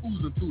gutter,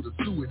 oozing through the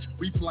sewage.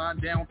 We flying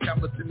down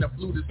campus in the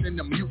flutist in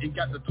the mutant.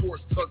 Got the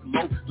torch tucked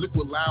low,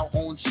 liquid loud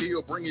on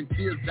chill. Bringing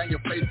tears down your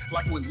face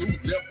like when Lou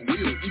left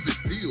wheel. Even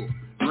still,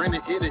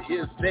 grinning ear to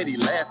ear, steady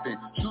laughing.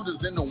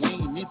 Shooters in the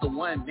wing, neither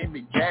one named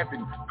me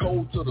Gavin.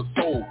 Cold to the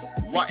soul,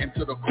 rotten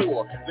to the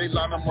core. They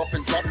line them up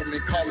and drop them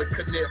and call it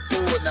Cadet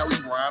 4. Now we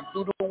rhyme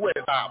through the west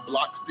side,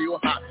 block still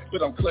hot.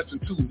 But I'm clutching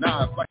 2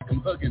 knives like I'm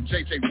hugging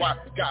J.J. Watt.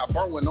 Got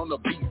burrowing on the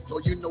beat, so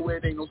you know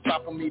it ain't no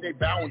stopping me. They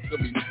bowing to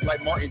me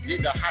like Martin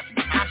did to Hashi.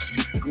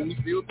 Goonies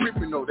still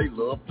creeping, though they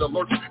love the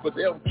lurk. But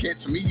they'll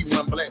catch me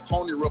when Black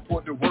Tony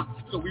report to work.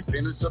 So we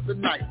finish up the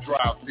night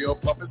drive, still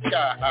pumping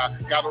sky high.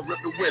 Gotta rip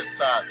the west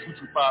side,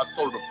 225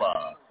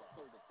 certified.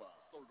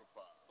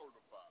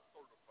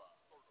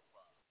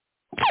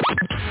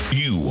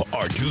 You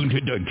are tuned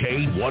to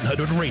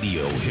K100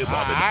 Radio, Hip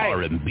Hop and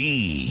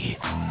R&B.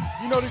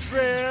 You know the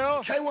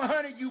drill.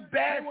 K100, you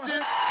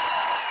bastard.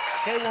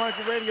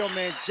 K100 Radio,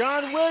 man.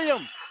 John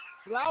William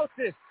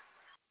Flautist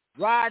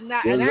riding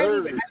out, and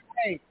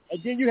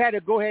then you had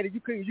to go ahead and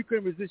you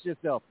couldn't resist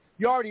yourself.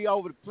 You already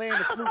over playing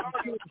the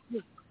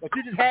flute, but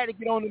you just had to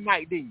get on the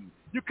mic, didn't you?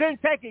 You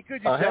couldn't take it,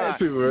 could you, John? I had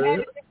to,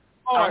 man.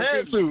 I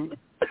had to.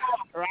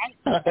 Right?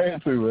 I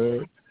had to,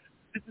 man.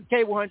 This is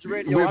K100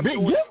 Radio. I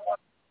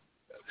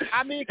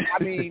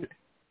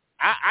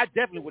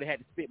definitely would have had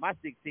to spit my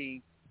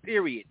 16,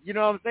 period. You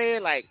know what I'm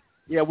saying? Like,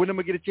 yeah, when am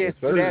I get a chance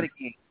to do that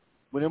again?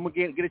 When am I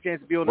get a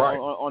chance to be on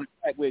the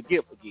track with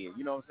Gipp again?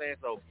 You know what I'm saying?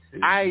 So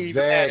I ain't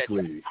even mad at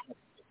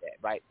that,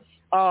 right?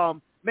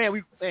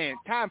 Man,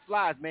 time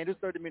flies, man. This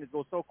 30 minutes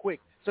goes so quick.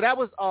 So that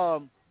was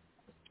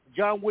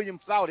John William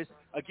Flautist.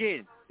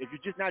 Again, if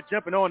you're just not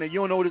jumping on and you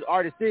don't know who this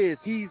artist is,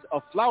 he's a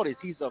flautist.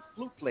 He's a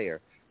flute player.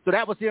 So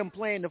that was him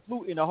playing the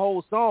flute in the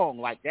whole song.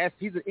 Like,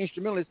 he's an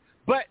instrumentalist.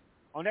 But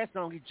on that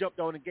song, he jumped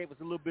on and gave us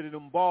a little bit of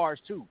them bars,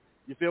 too.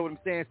 You feel what I'm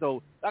saying?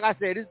 So, like I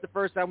said, this is the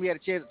first time we had a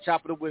chance to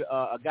chop it up with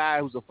a guy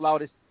who's a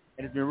flautist,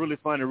 and it's been really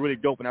fun and really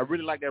dope. And I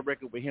really like that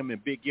record with him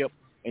and Big Gipp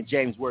and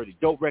James Worthy.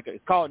 Dope record.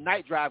 It's called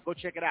Night Drive. Go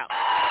check it out.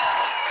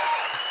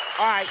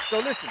 All right, so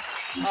listen.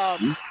 I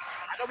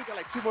know we got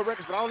like 2 more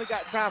records, but I only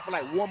got time for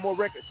like 1 more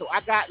record. So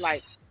I got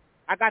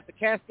the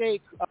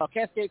Cascade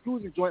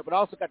Cruising joint, but I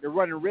also got the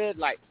Running Red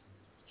Light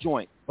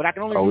joint. But I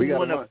can only do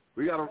one of them.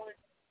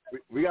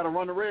 We got to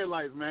run the red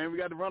lights, man. We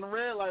got to run the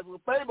red lights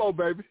with Fabo,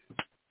 baby.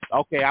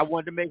 Okay, I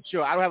wanted to make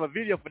sure. I don't have a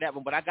video for that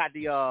one, but I got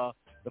the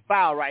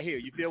file right here.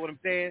 You feel what I'm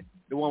saying?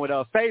 The one with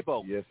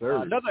Fabo. Yes, sir.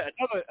 Another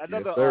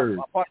yes, sir.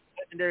 Part of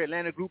the legendary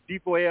Atlanta group,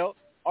 D4L,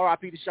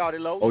 R.I.P. to Shawty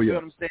Low. Oh, you yeah.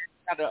 feel what I'm saying?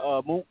 Got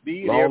the Moon B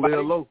and Long everybody.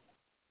 Low.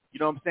 You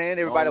know what I'm saying?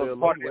 Everybody was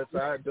part of it. West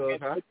Side, Doug,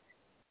 huh?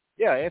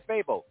 Yeah, and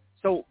Fabo.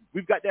 So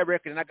we've got that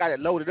record, and I got it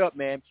loaded up,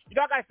 man. You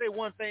know, I got to say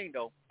one thing,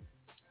 though.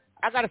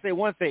 Shout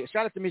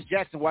out to Miss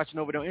Jackson watching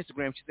over there on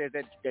Instagram. She says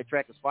that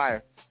track is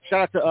fire.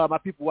 Shout out to my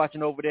people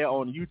watching over there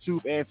on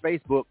YouTube and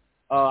Facebook.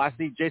 I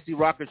see JC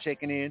Rocker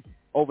checking in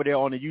over there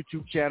on the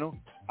YouTube channel.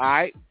 All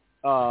right.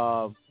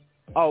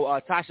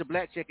 Tasha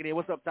Black checking in.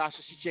 What's up, Tasha?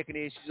 She's checking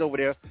in. She's over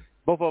there.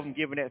 Both of them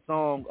giving that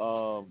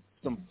song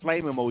some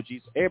flame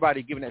emojis.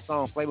 Everybody giving that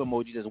song flame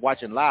emojis that's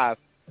watching live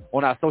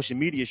on our social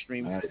media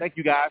stream. Right. Thank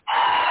you, guys.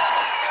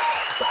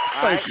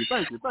 Thank you.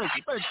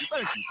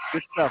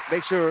 Good stuff.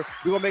 We're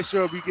going to make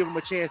sure we give them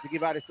a chance to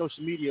give out his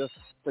social media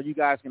so you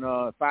guys can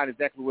find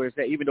exactly where it's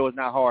at, even though it's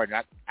not hard.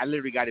 I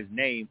literally got his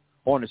name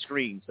on the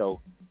screen. So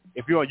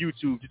if you're on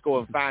YouTube, just go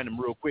and find him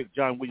real quick,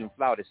 John William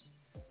Flautist.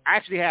 I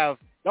actually have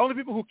the only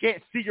people who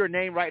can't see your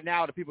name right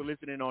now are the people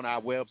listening on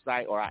our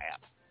website or our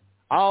app.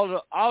 All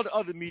the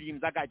other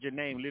mediums, I got your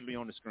name literally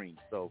on the screen.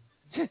 So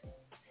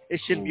it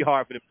shouldn't be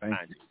hard for them to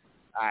find you.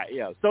 All right,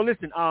 yeah. So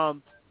listen,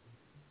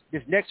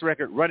 this next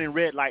record, Running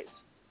Red Lights,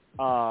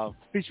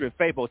 featuring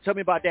Fabo. Tell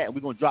me about that, and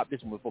we're going to drop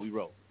this one before we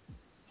roll.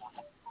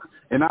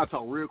 And I'll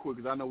talk real quick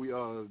because I know we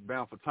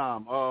bound for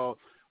time.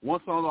 One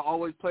song I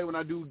always play when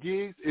I do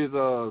gigs is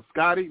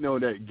Scotty,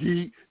 that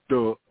geek,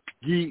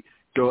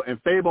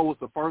 and Fabo was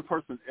the first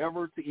person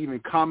ever to even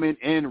comment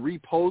and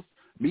repost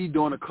me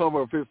doing a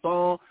cover of his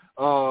song.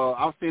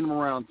 I've seen him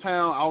around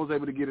town. I was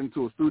able to get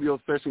into a studio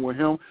session with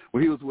him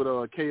when he was with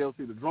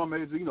KLC, the drum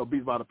major,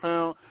 Beats by the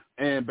Pound.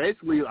 And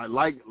basically,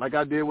 like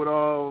I did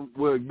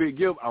with Big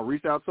Gift, I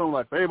reached out to him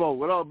like, Fabo,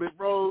 what up, big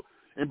bro?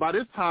 And by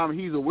this time,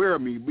 he's aware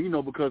of me,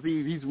 because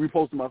he's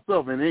reposting my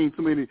stuff, and there ain't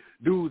too many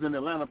dudes in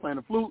Atlanta playing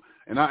the flute.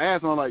 And I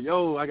asked him, like,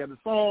 yo, I got this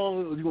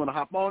song. You want to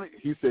hop on it?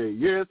 He said,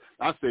 yes.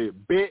 I said,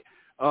 bet.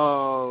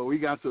 We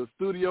got to a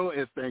studio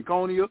at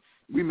Stankonia.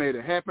 We made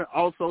it happen.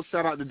 Also,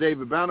 shout out to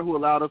David Banner, who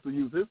allowed us to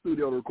use his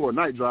studio to record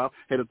Night Drive.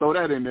 Had to throw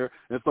that in there.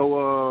 And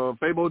so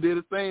Fabo did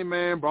his thing,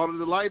 man, brought it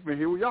to life, and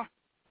here we are.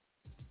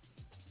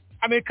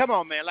 I mean, come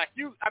on, man. I'm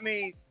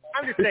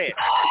just saying.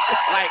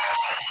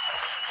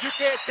 You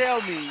can't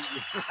tell me,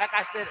 like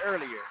I said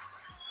earlier,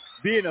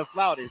 being a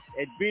flautist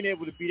and being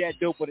able to be that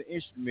dope with an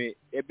instrument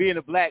and being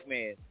a black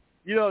man,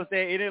 you know what I'm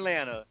saying, in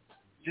Atlanta,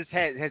 just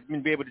has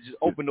been able to just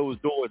open those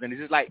doors, and it's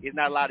just like it's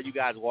not a lot of you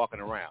guys walking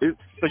around.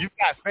 So you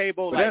got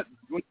Fabo, like,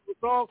 you want to do a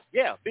song?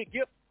 Yeah. Big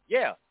Gift?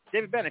 Yeah.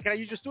 David Banner, can I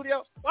use your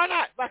studio? Why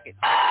not? Fuck it.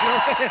 You know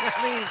what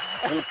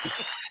I mean?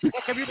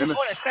 Can we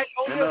record at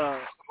Stankonia?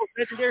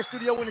 Legendary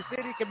studio in the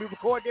city? Can we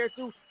record there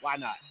too? Why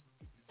not?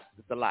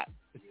 It's a lot.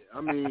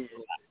 I mean,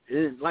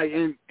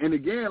 and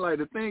again,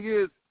 the thing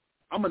is,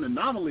 I'm an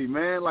anomaly,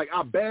 man.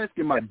 I bask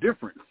in my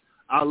difference.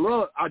 I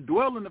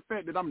dwell in the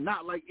fact that I'm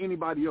not like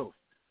anybody else.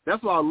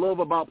 That's what I love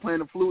about playing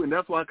the flute, and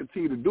that's why I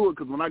continue to do it.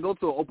 Because when I go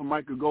to an open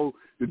mic or go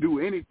to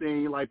do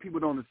anything, people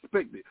don't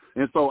expect it,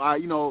 and so I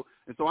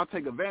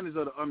take advantage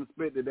of the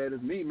unexpected. That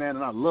is me, man,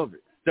 and I love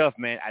it. Stuff,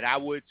 man, and I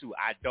would too.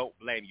 I don't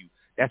blame you.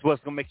 That's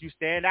what's gonna make you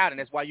stand out, and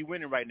that's why you're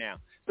winning right now.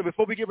 So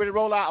before we get ready to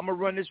roll out, I'm gonna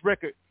run this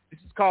record. This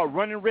is called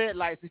Running Red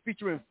Lights. It's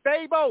featuring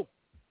Fabo. All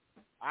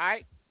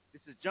right,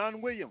 this is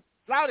John William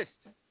Flautist,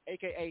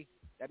 aka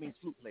that means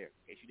flute player,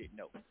 in case you didn't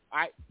know. All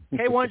right,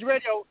 K1's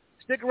Radio.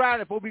 Stick around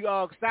before we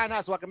sign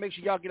out so I can make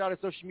sure y'all get all the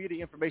social media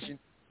information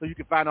so you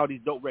can find all these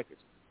dope records.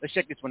 Let's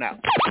check this one out.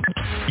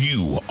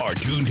 You are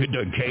tuned to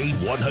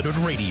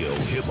K100 Radio,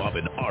 Hip Hop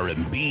and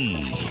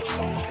R&B.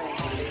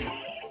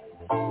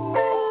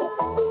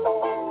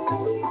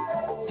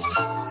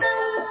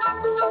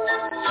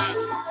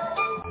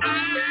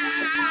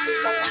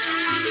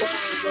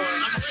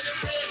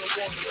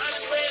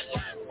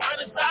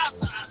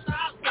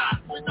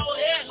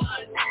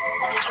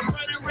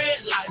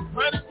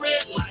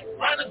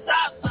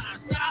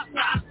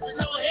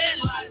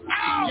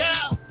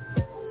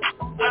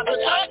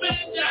 Up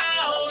and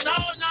down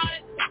all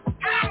night.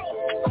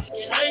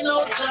 It ain't no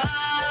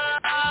time.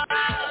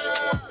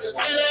 It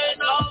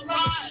ain't all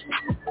right.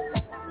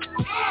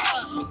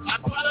 I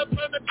brought up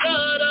from the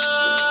gutter.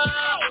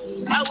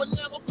 I would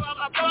never call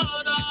my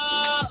brother.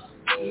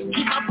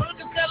 Keep my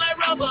broken still like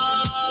rubber.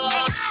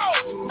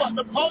 But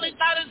the police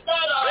not in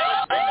stutter.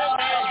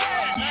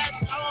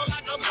 That's all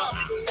like a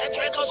mother. That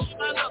Draco shoot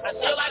my love. I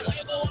feel like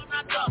Draco on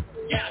my tongue.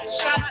 Yeah,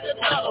 shout out to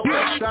Thugger.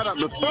 Yeah, shout out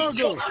to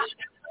Thugger.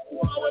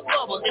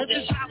 If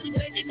it's how we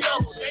take it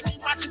double, they be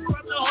watching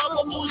from the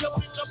hubble, move your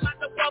bitch up like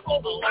a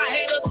bubble. I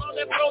hate us on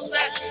that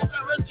Prozac,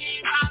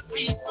 Hurricane, I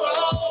be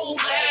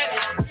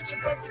Prozac. Picture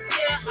perfect,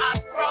 yeah,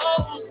 I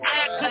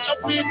Prozac. Cut your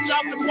bitch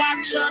off and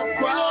watch her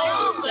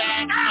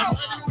Prozac. I'm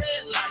running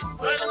red light,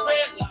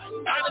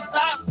 running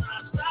stop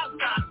sign,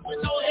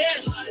 with no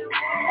headlights.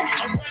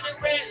 I'm running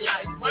red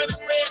light,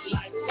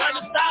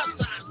 running stop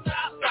sign,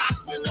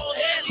 with no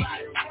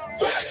headlights.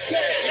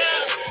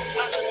 Yeah,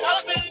 I'm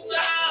up and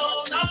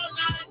down all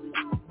night.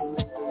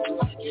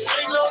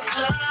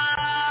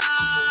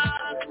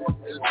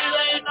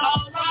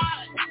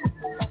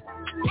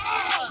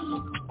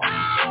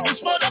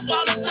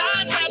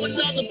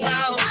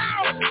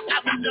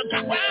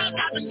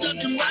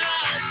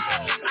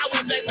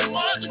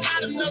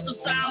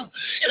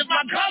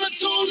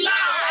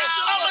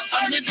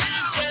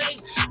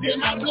 in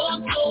my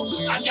blood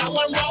too. I got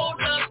one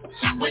rolled up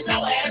with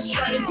no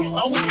ashtray.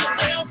 I'm with the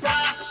damn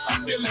fry.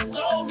 I'm feeling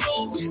so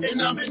low,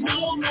 and I'm in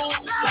no mood,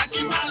 like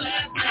in my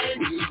last day.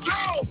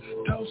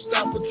 Don't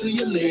stop until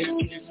your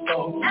leg gets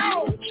low.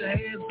 Put your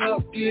hands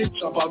up, get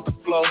jump off the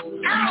floor.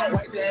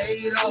 Wipe the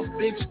hate off,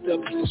 big step to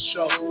the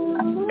show.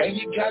 And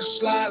you got to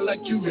slide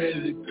like you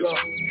ready to go.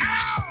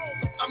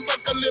 I'm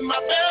buckling my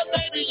belt,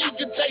 baby, you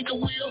can take the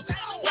wheel.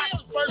 Like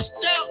the first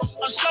step,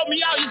 show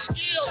me all your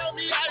skills.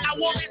 I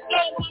want it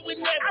slow when we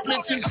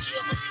Netflix and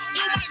chill.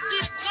 You might see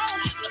it go,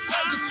 it's the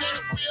purpose in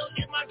the wheel.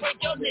 It might break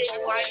your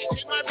neck, right?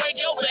 It might break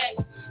your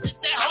back. It's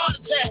that heart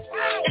attack,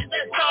 it's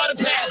that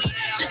starter pack.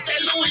 It's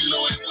that Louis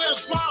with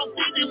a small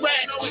 50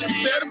 rack. You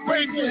better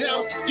break your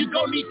health, you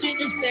gon' need 50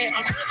 stacks.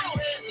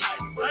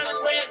 I'm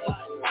running red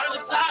light,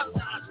 running stop,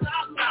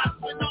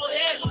 with no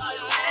headlight.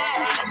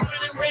 I'm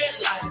running red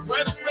light,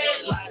 running red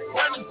light,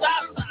 running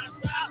stop,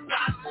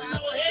 with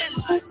no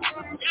headlight.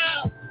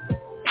 Yeah.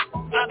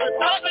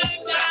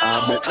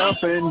 I've been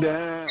up and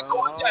down.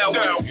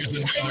 Here's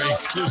another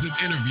exclusive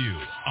interview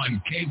on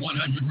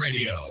K100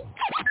 Radio.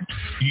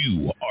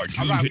 You are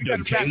tuned to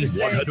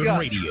K100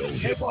 Radio,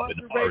 Hip Hop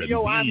and R&B.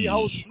 I'm your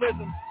host,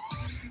 Blizzard.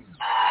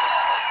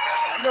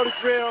 You know the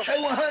drill.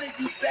 K100,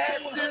 you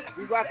bastard.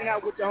 We rocking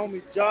out with the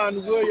homie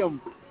John William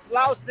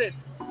Flautist.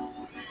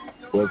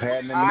 What's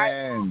happening,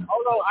 man?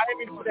 Hold on, I didn't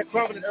mean to put that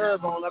crumbling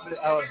herb on.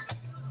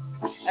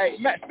 Hey,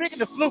 Matt,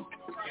 speaking of flute.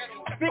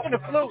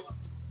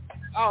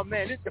 Oh,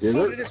 man, the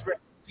flute in this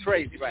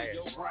crazy right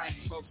here.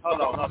 Hold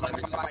on. Let me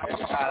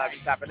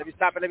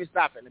stop it.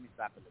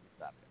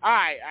 All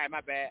right,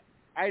 my bad.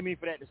 I didn't mean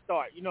for that to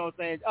start. You know what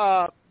I'm saying?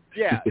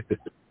 Yeah.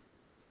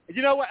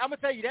 You know what? I'm going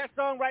to tell you that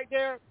song right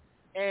there,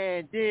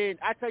 and then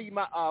I tell you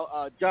my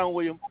John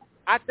William,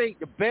 I think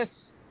the best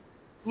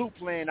flute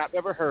playing I've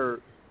ever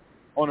heard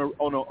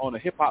on a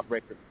hip-hop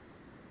record.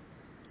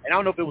 And I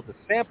don't know if it was a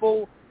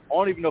sample, I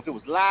don't even know if it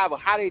was live or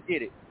how they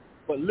did it,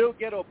 but Lil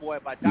Ghetto Boy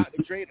by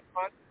Dr. Dre the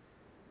Front.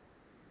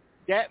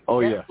 That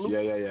flute,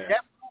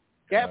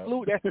 that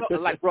flute, that's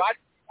something like, bro,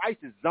 I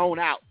used to zone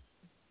out.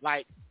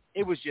 Like,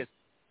 it was just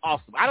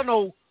awesome. I don't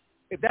know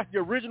if that's the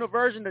original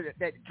version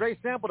that Dre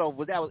sampled or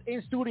that was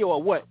in studio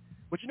or what.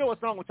 But you know what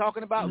song we're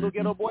talking about, Lil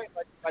Ghetto Boy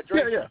by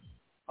Dre? Yeah.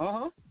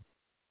 Uh-huh.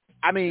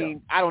 I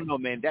mean, I don't know,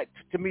 man. That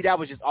to me, that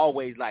was just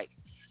always like,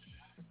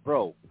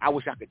 bro, I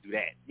wish I could do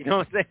that. You know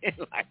what I'm saying?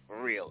 Like,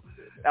 for real.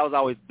 That was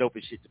always dope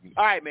as shit to me.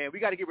 All right, man, we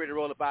got to get ready to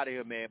roll up out of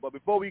here, man. But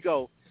before we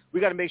go, we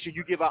got to make sure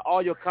you give out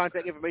all your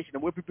contact information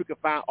and where people can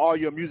find all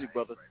your music,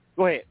 brother.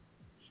 Go ahead.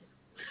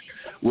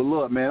 Well,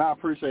 look, man, I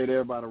appreciate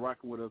everybody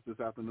rocking with us this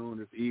afternoon,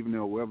 this evening,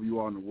 or wherever you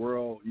are in the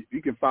world.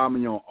 You can find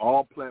me on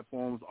all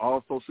platforms,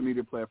 all social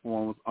media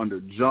platforms under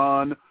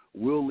John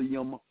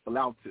William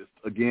Flautist.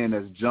 Again,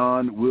 that's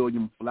John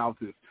William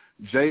Flautist.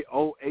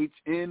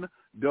 JOHNWILLIAM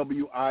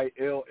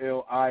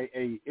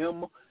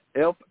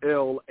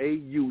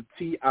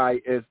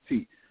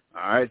FLAUTIST.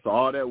 All right, so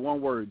all that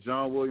one word,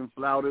 John William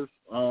Flautist.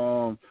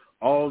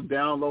 All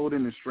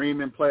downloading and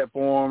streaming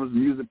platforms,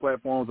 music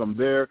platforms. I'm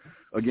there.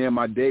 Again,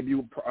 my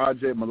debut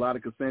project,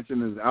 Melodic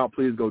Ascension, is out.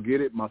 Please go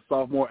get it. My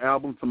sophomore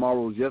album,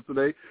 Tomorrow's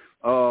Yesterday,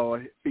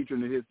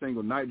 featuring the hit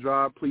single Night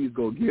Drive. Please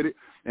go get it.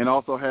 And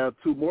also have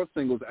 2 more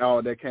singles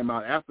out that came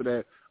out after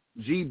that,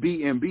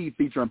 GBMB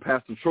featuring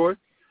Pastor Troy,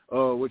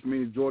 which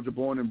means Georgia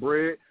Born and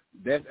Bred.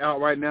 That's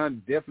out right now.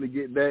 Definitely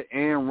get that.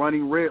 And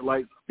Running Red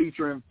Lights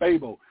featuring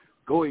Fable.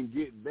 Go and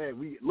get that.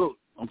 Look,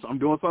 I'm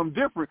doing something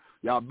different.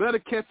 Y'all better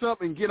catch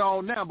up and get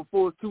on now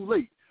before it's too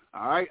late.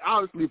 All right?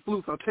 Obviously,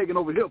 flutes are taking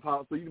over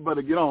hip-hop, so you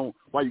better get on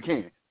while you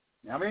can.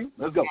 You know what I mean?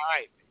 Let's go. All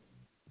right.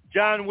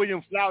 John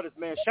William Flautist,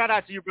 man. Shout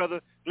out to you,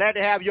 brother. Glad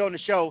to have you on the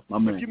show.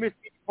 If you missed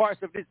any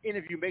parts of this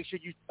interview, make sure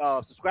you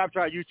subscribe to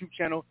our YouTube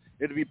channel.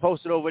 It'll be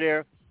posted over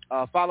there.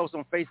 Follow us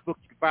on Facebook.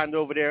 You can find it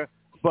over there.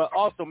 But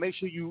also make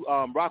sure you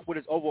rock with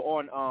us over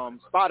on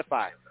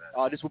Spotify.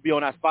 This will be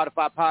on our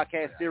Spotify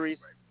podcast series.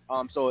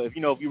 So if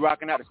you're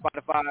rocking out to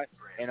Spotify,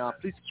 and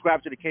please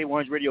subscribe to the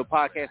K100 Radio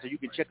podcast so you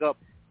can check up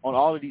on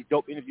all of these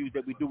dope interviews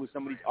that we do with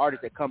some of these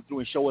artists that come through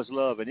and show us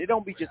love. And it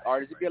don't be just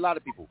artists, it be a lot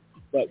of people.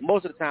 But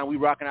most of the time we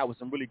rocking out with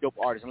some really dope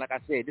artists. And like I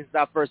said, this is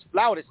our first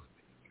flautist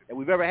that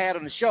we've ever had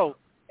on the show,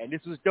 and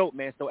this was dope,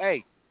 man. So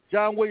hey,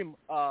 John William,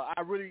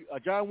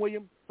 John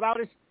William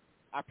Flautist,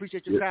 I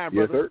appreciate your time,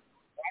 brother. Yes, sir.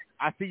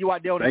 I see you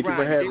out there on the grind. Thank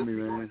you for having me,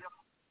 man.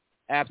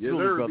 Absolutely,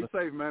 yes, sir. brother. Be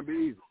safe, man. Be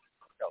easy.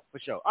 For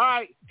sure. All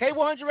right,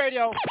 K100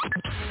 Radio.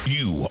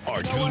 You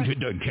are tuned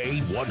to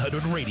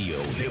K100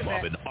 Radio, Hip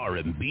Hop and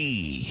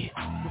R&B.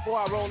 Before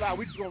I roll out,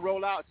 we're just gonna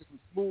roll out to some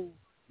smooth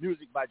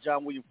music by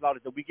John William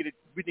Flautist that we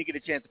didn't get a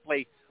chance to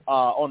play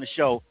on the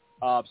show.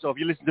 So if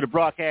you listen to the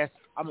broadcast,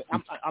 I'm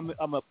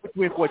gonna put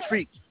you in for a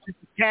treat. This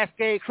is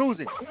Cascade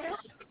Cruising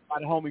by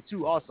the homie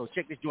too. Also,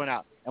 check this joint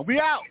out. And we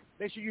out.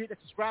 Make sure you hit the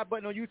subscribe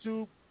button on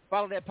YouTube.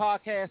 Follow that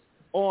podcast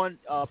on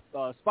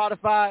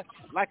Spotify.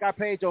 Like our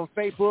page on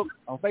Facebook,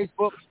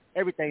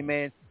 everything,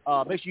 man.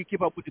 Make sure you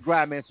keep up with the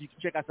grind, man, so you can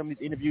check out some of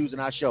these interviews in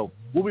our show.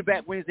 We'll be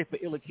back Wednesday for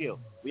Ill or Kill.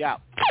 We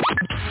out.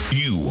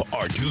 You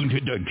are tuned to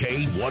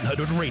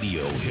K100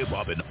 Radio, Hip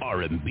Hop and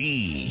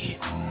R&B.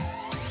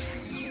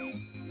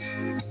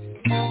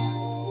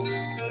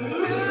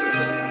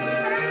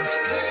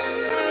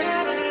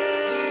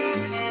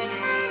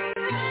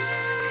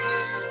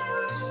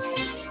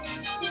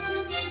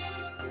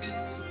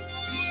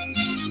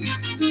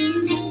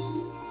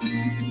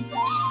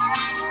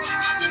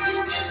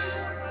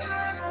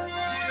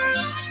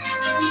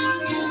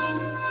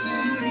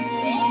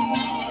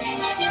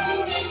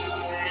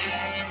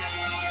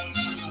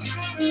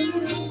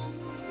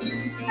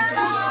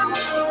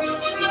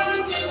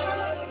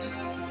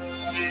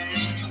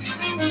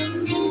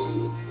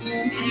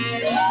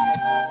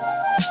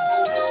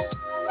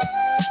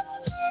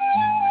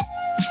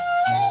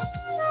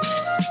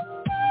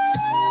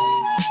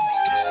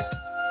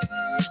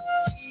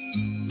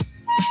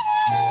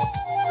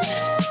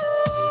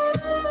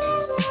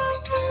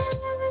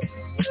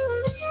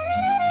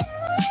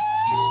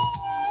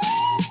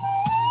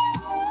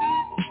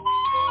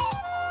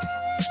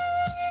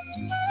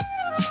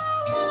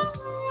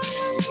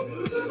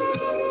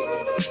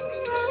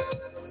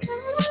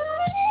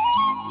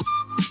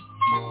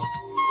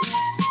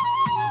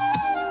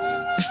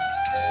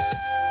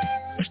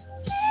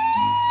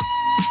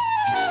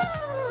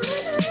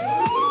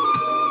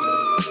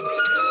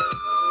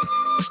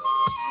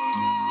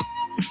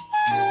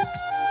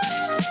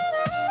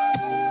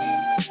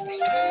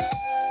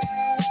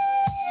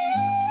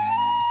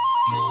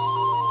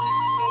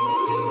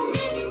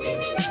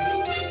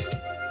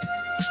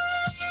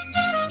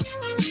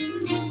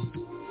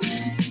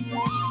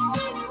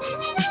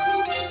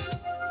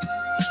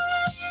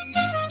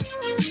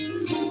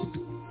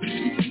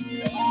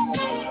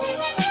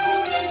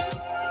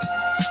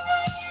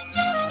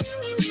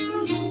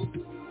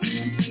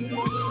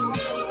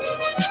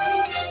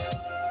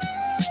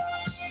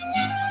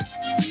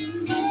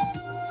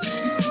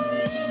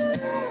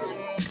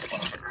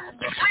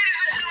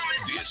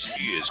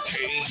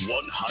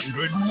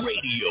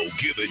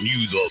 Giving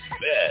you the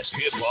best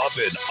hip-hop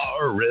and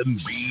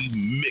R&B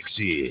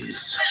mixes.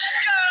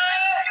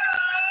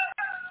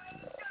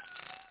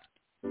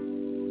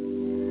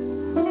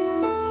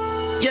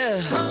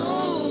 Yeah,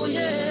 oh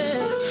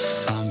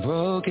yeah, I'm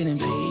broken in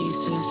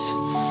pieces,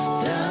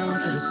 down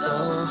to the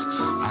soul.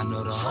 I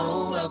know the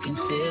whole world can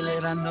feel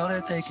it, I know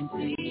that they can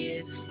see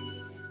it.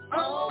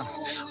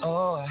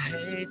 Oh, I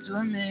hate to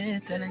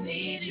admit that I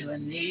need you, I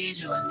need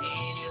you, I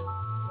need you.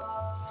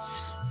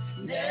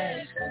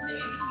 Next to me.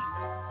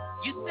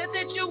 You said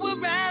that you would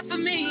ride for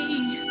me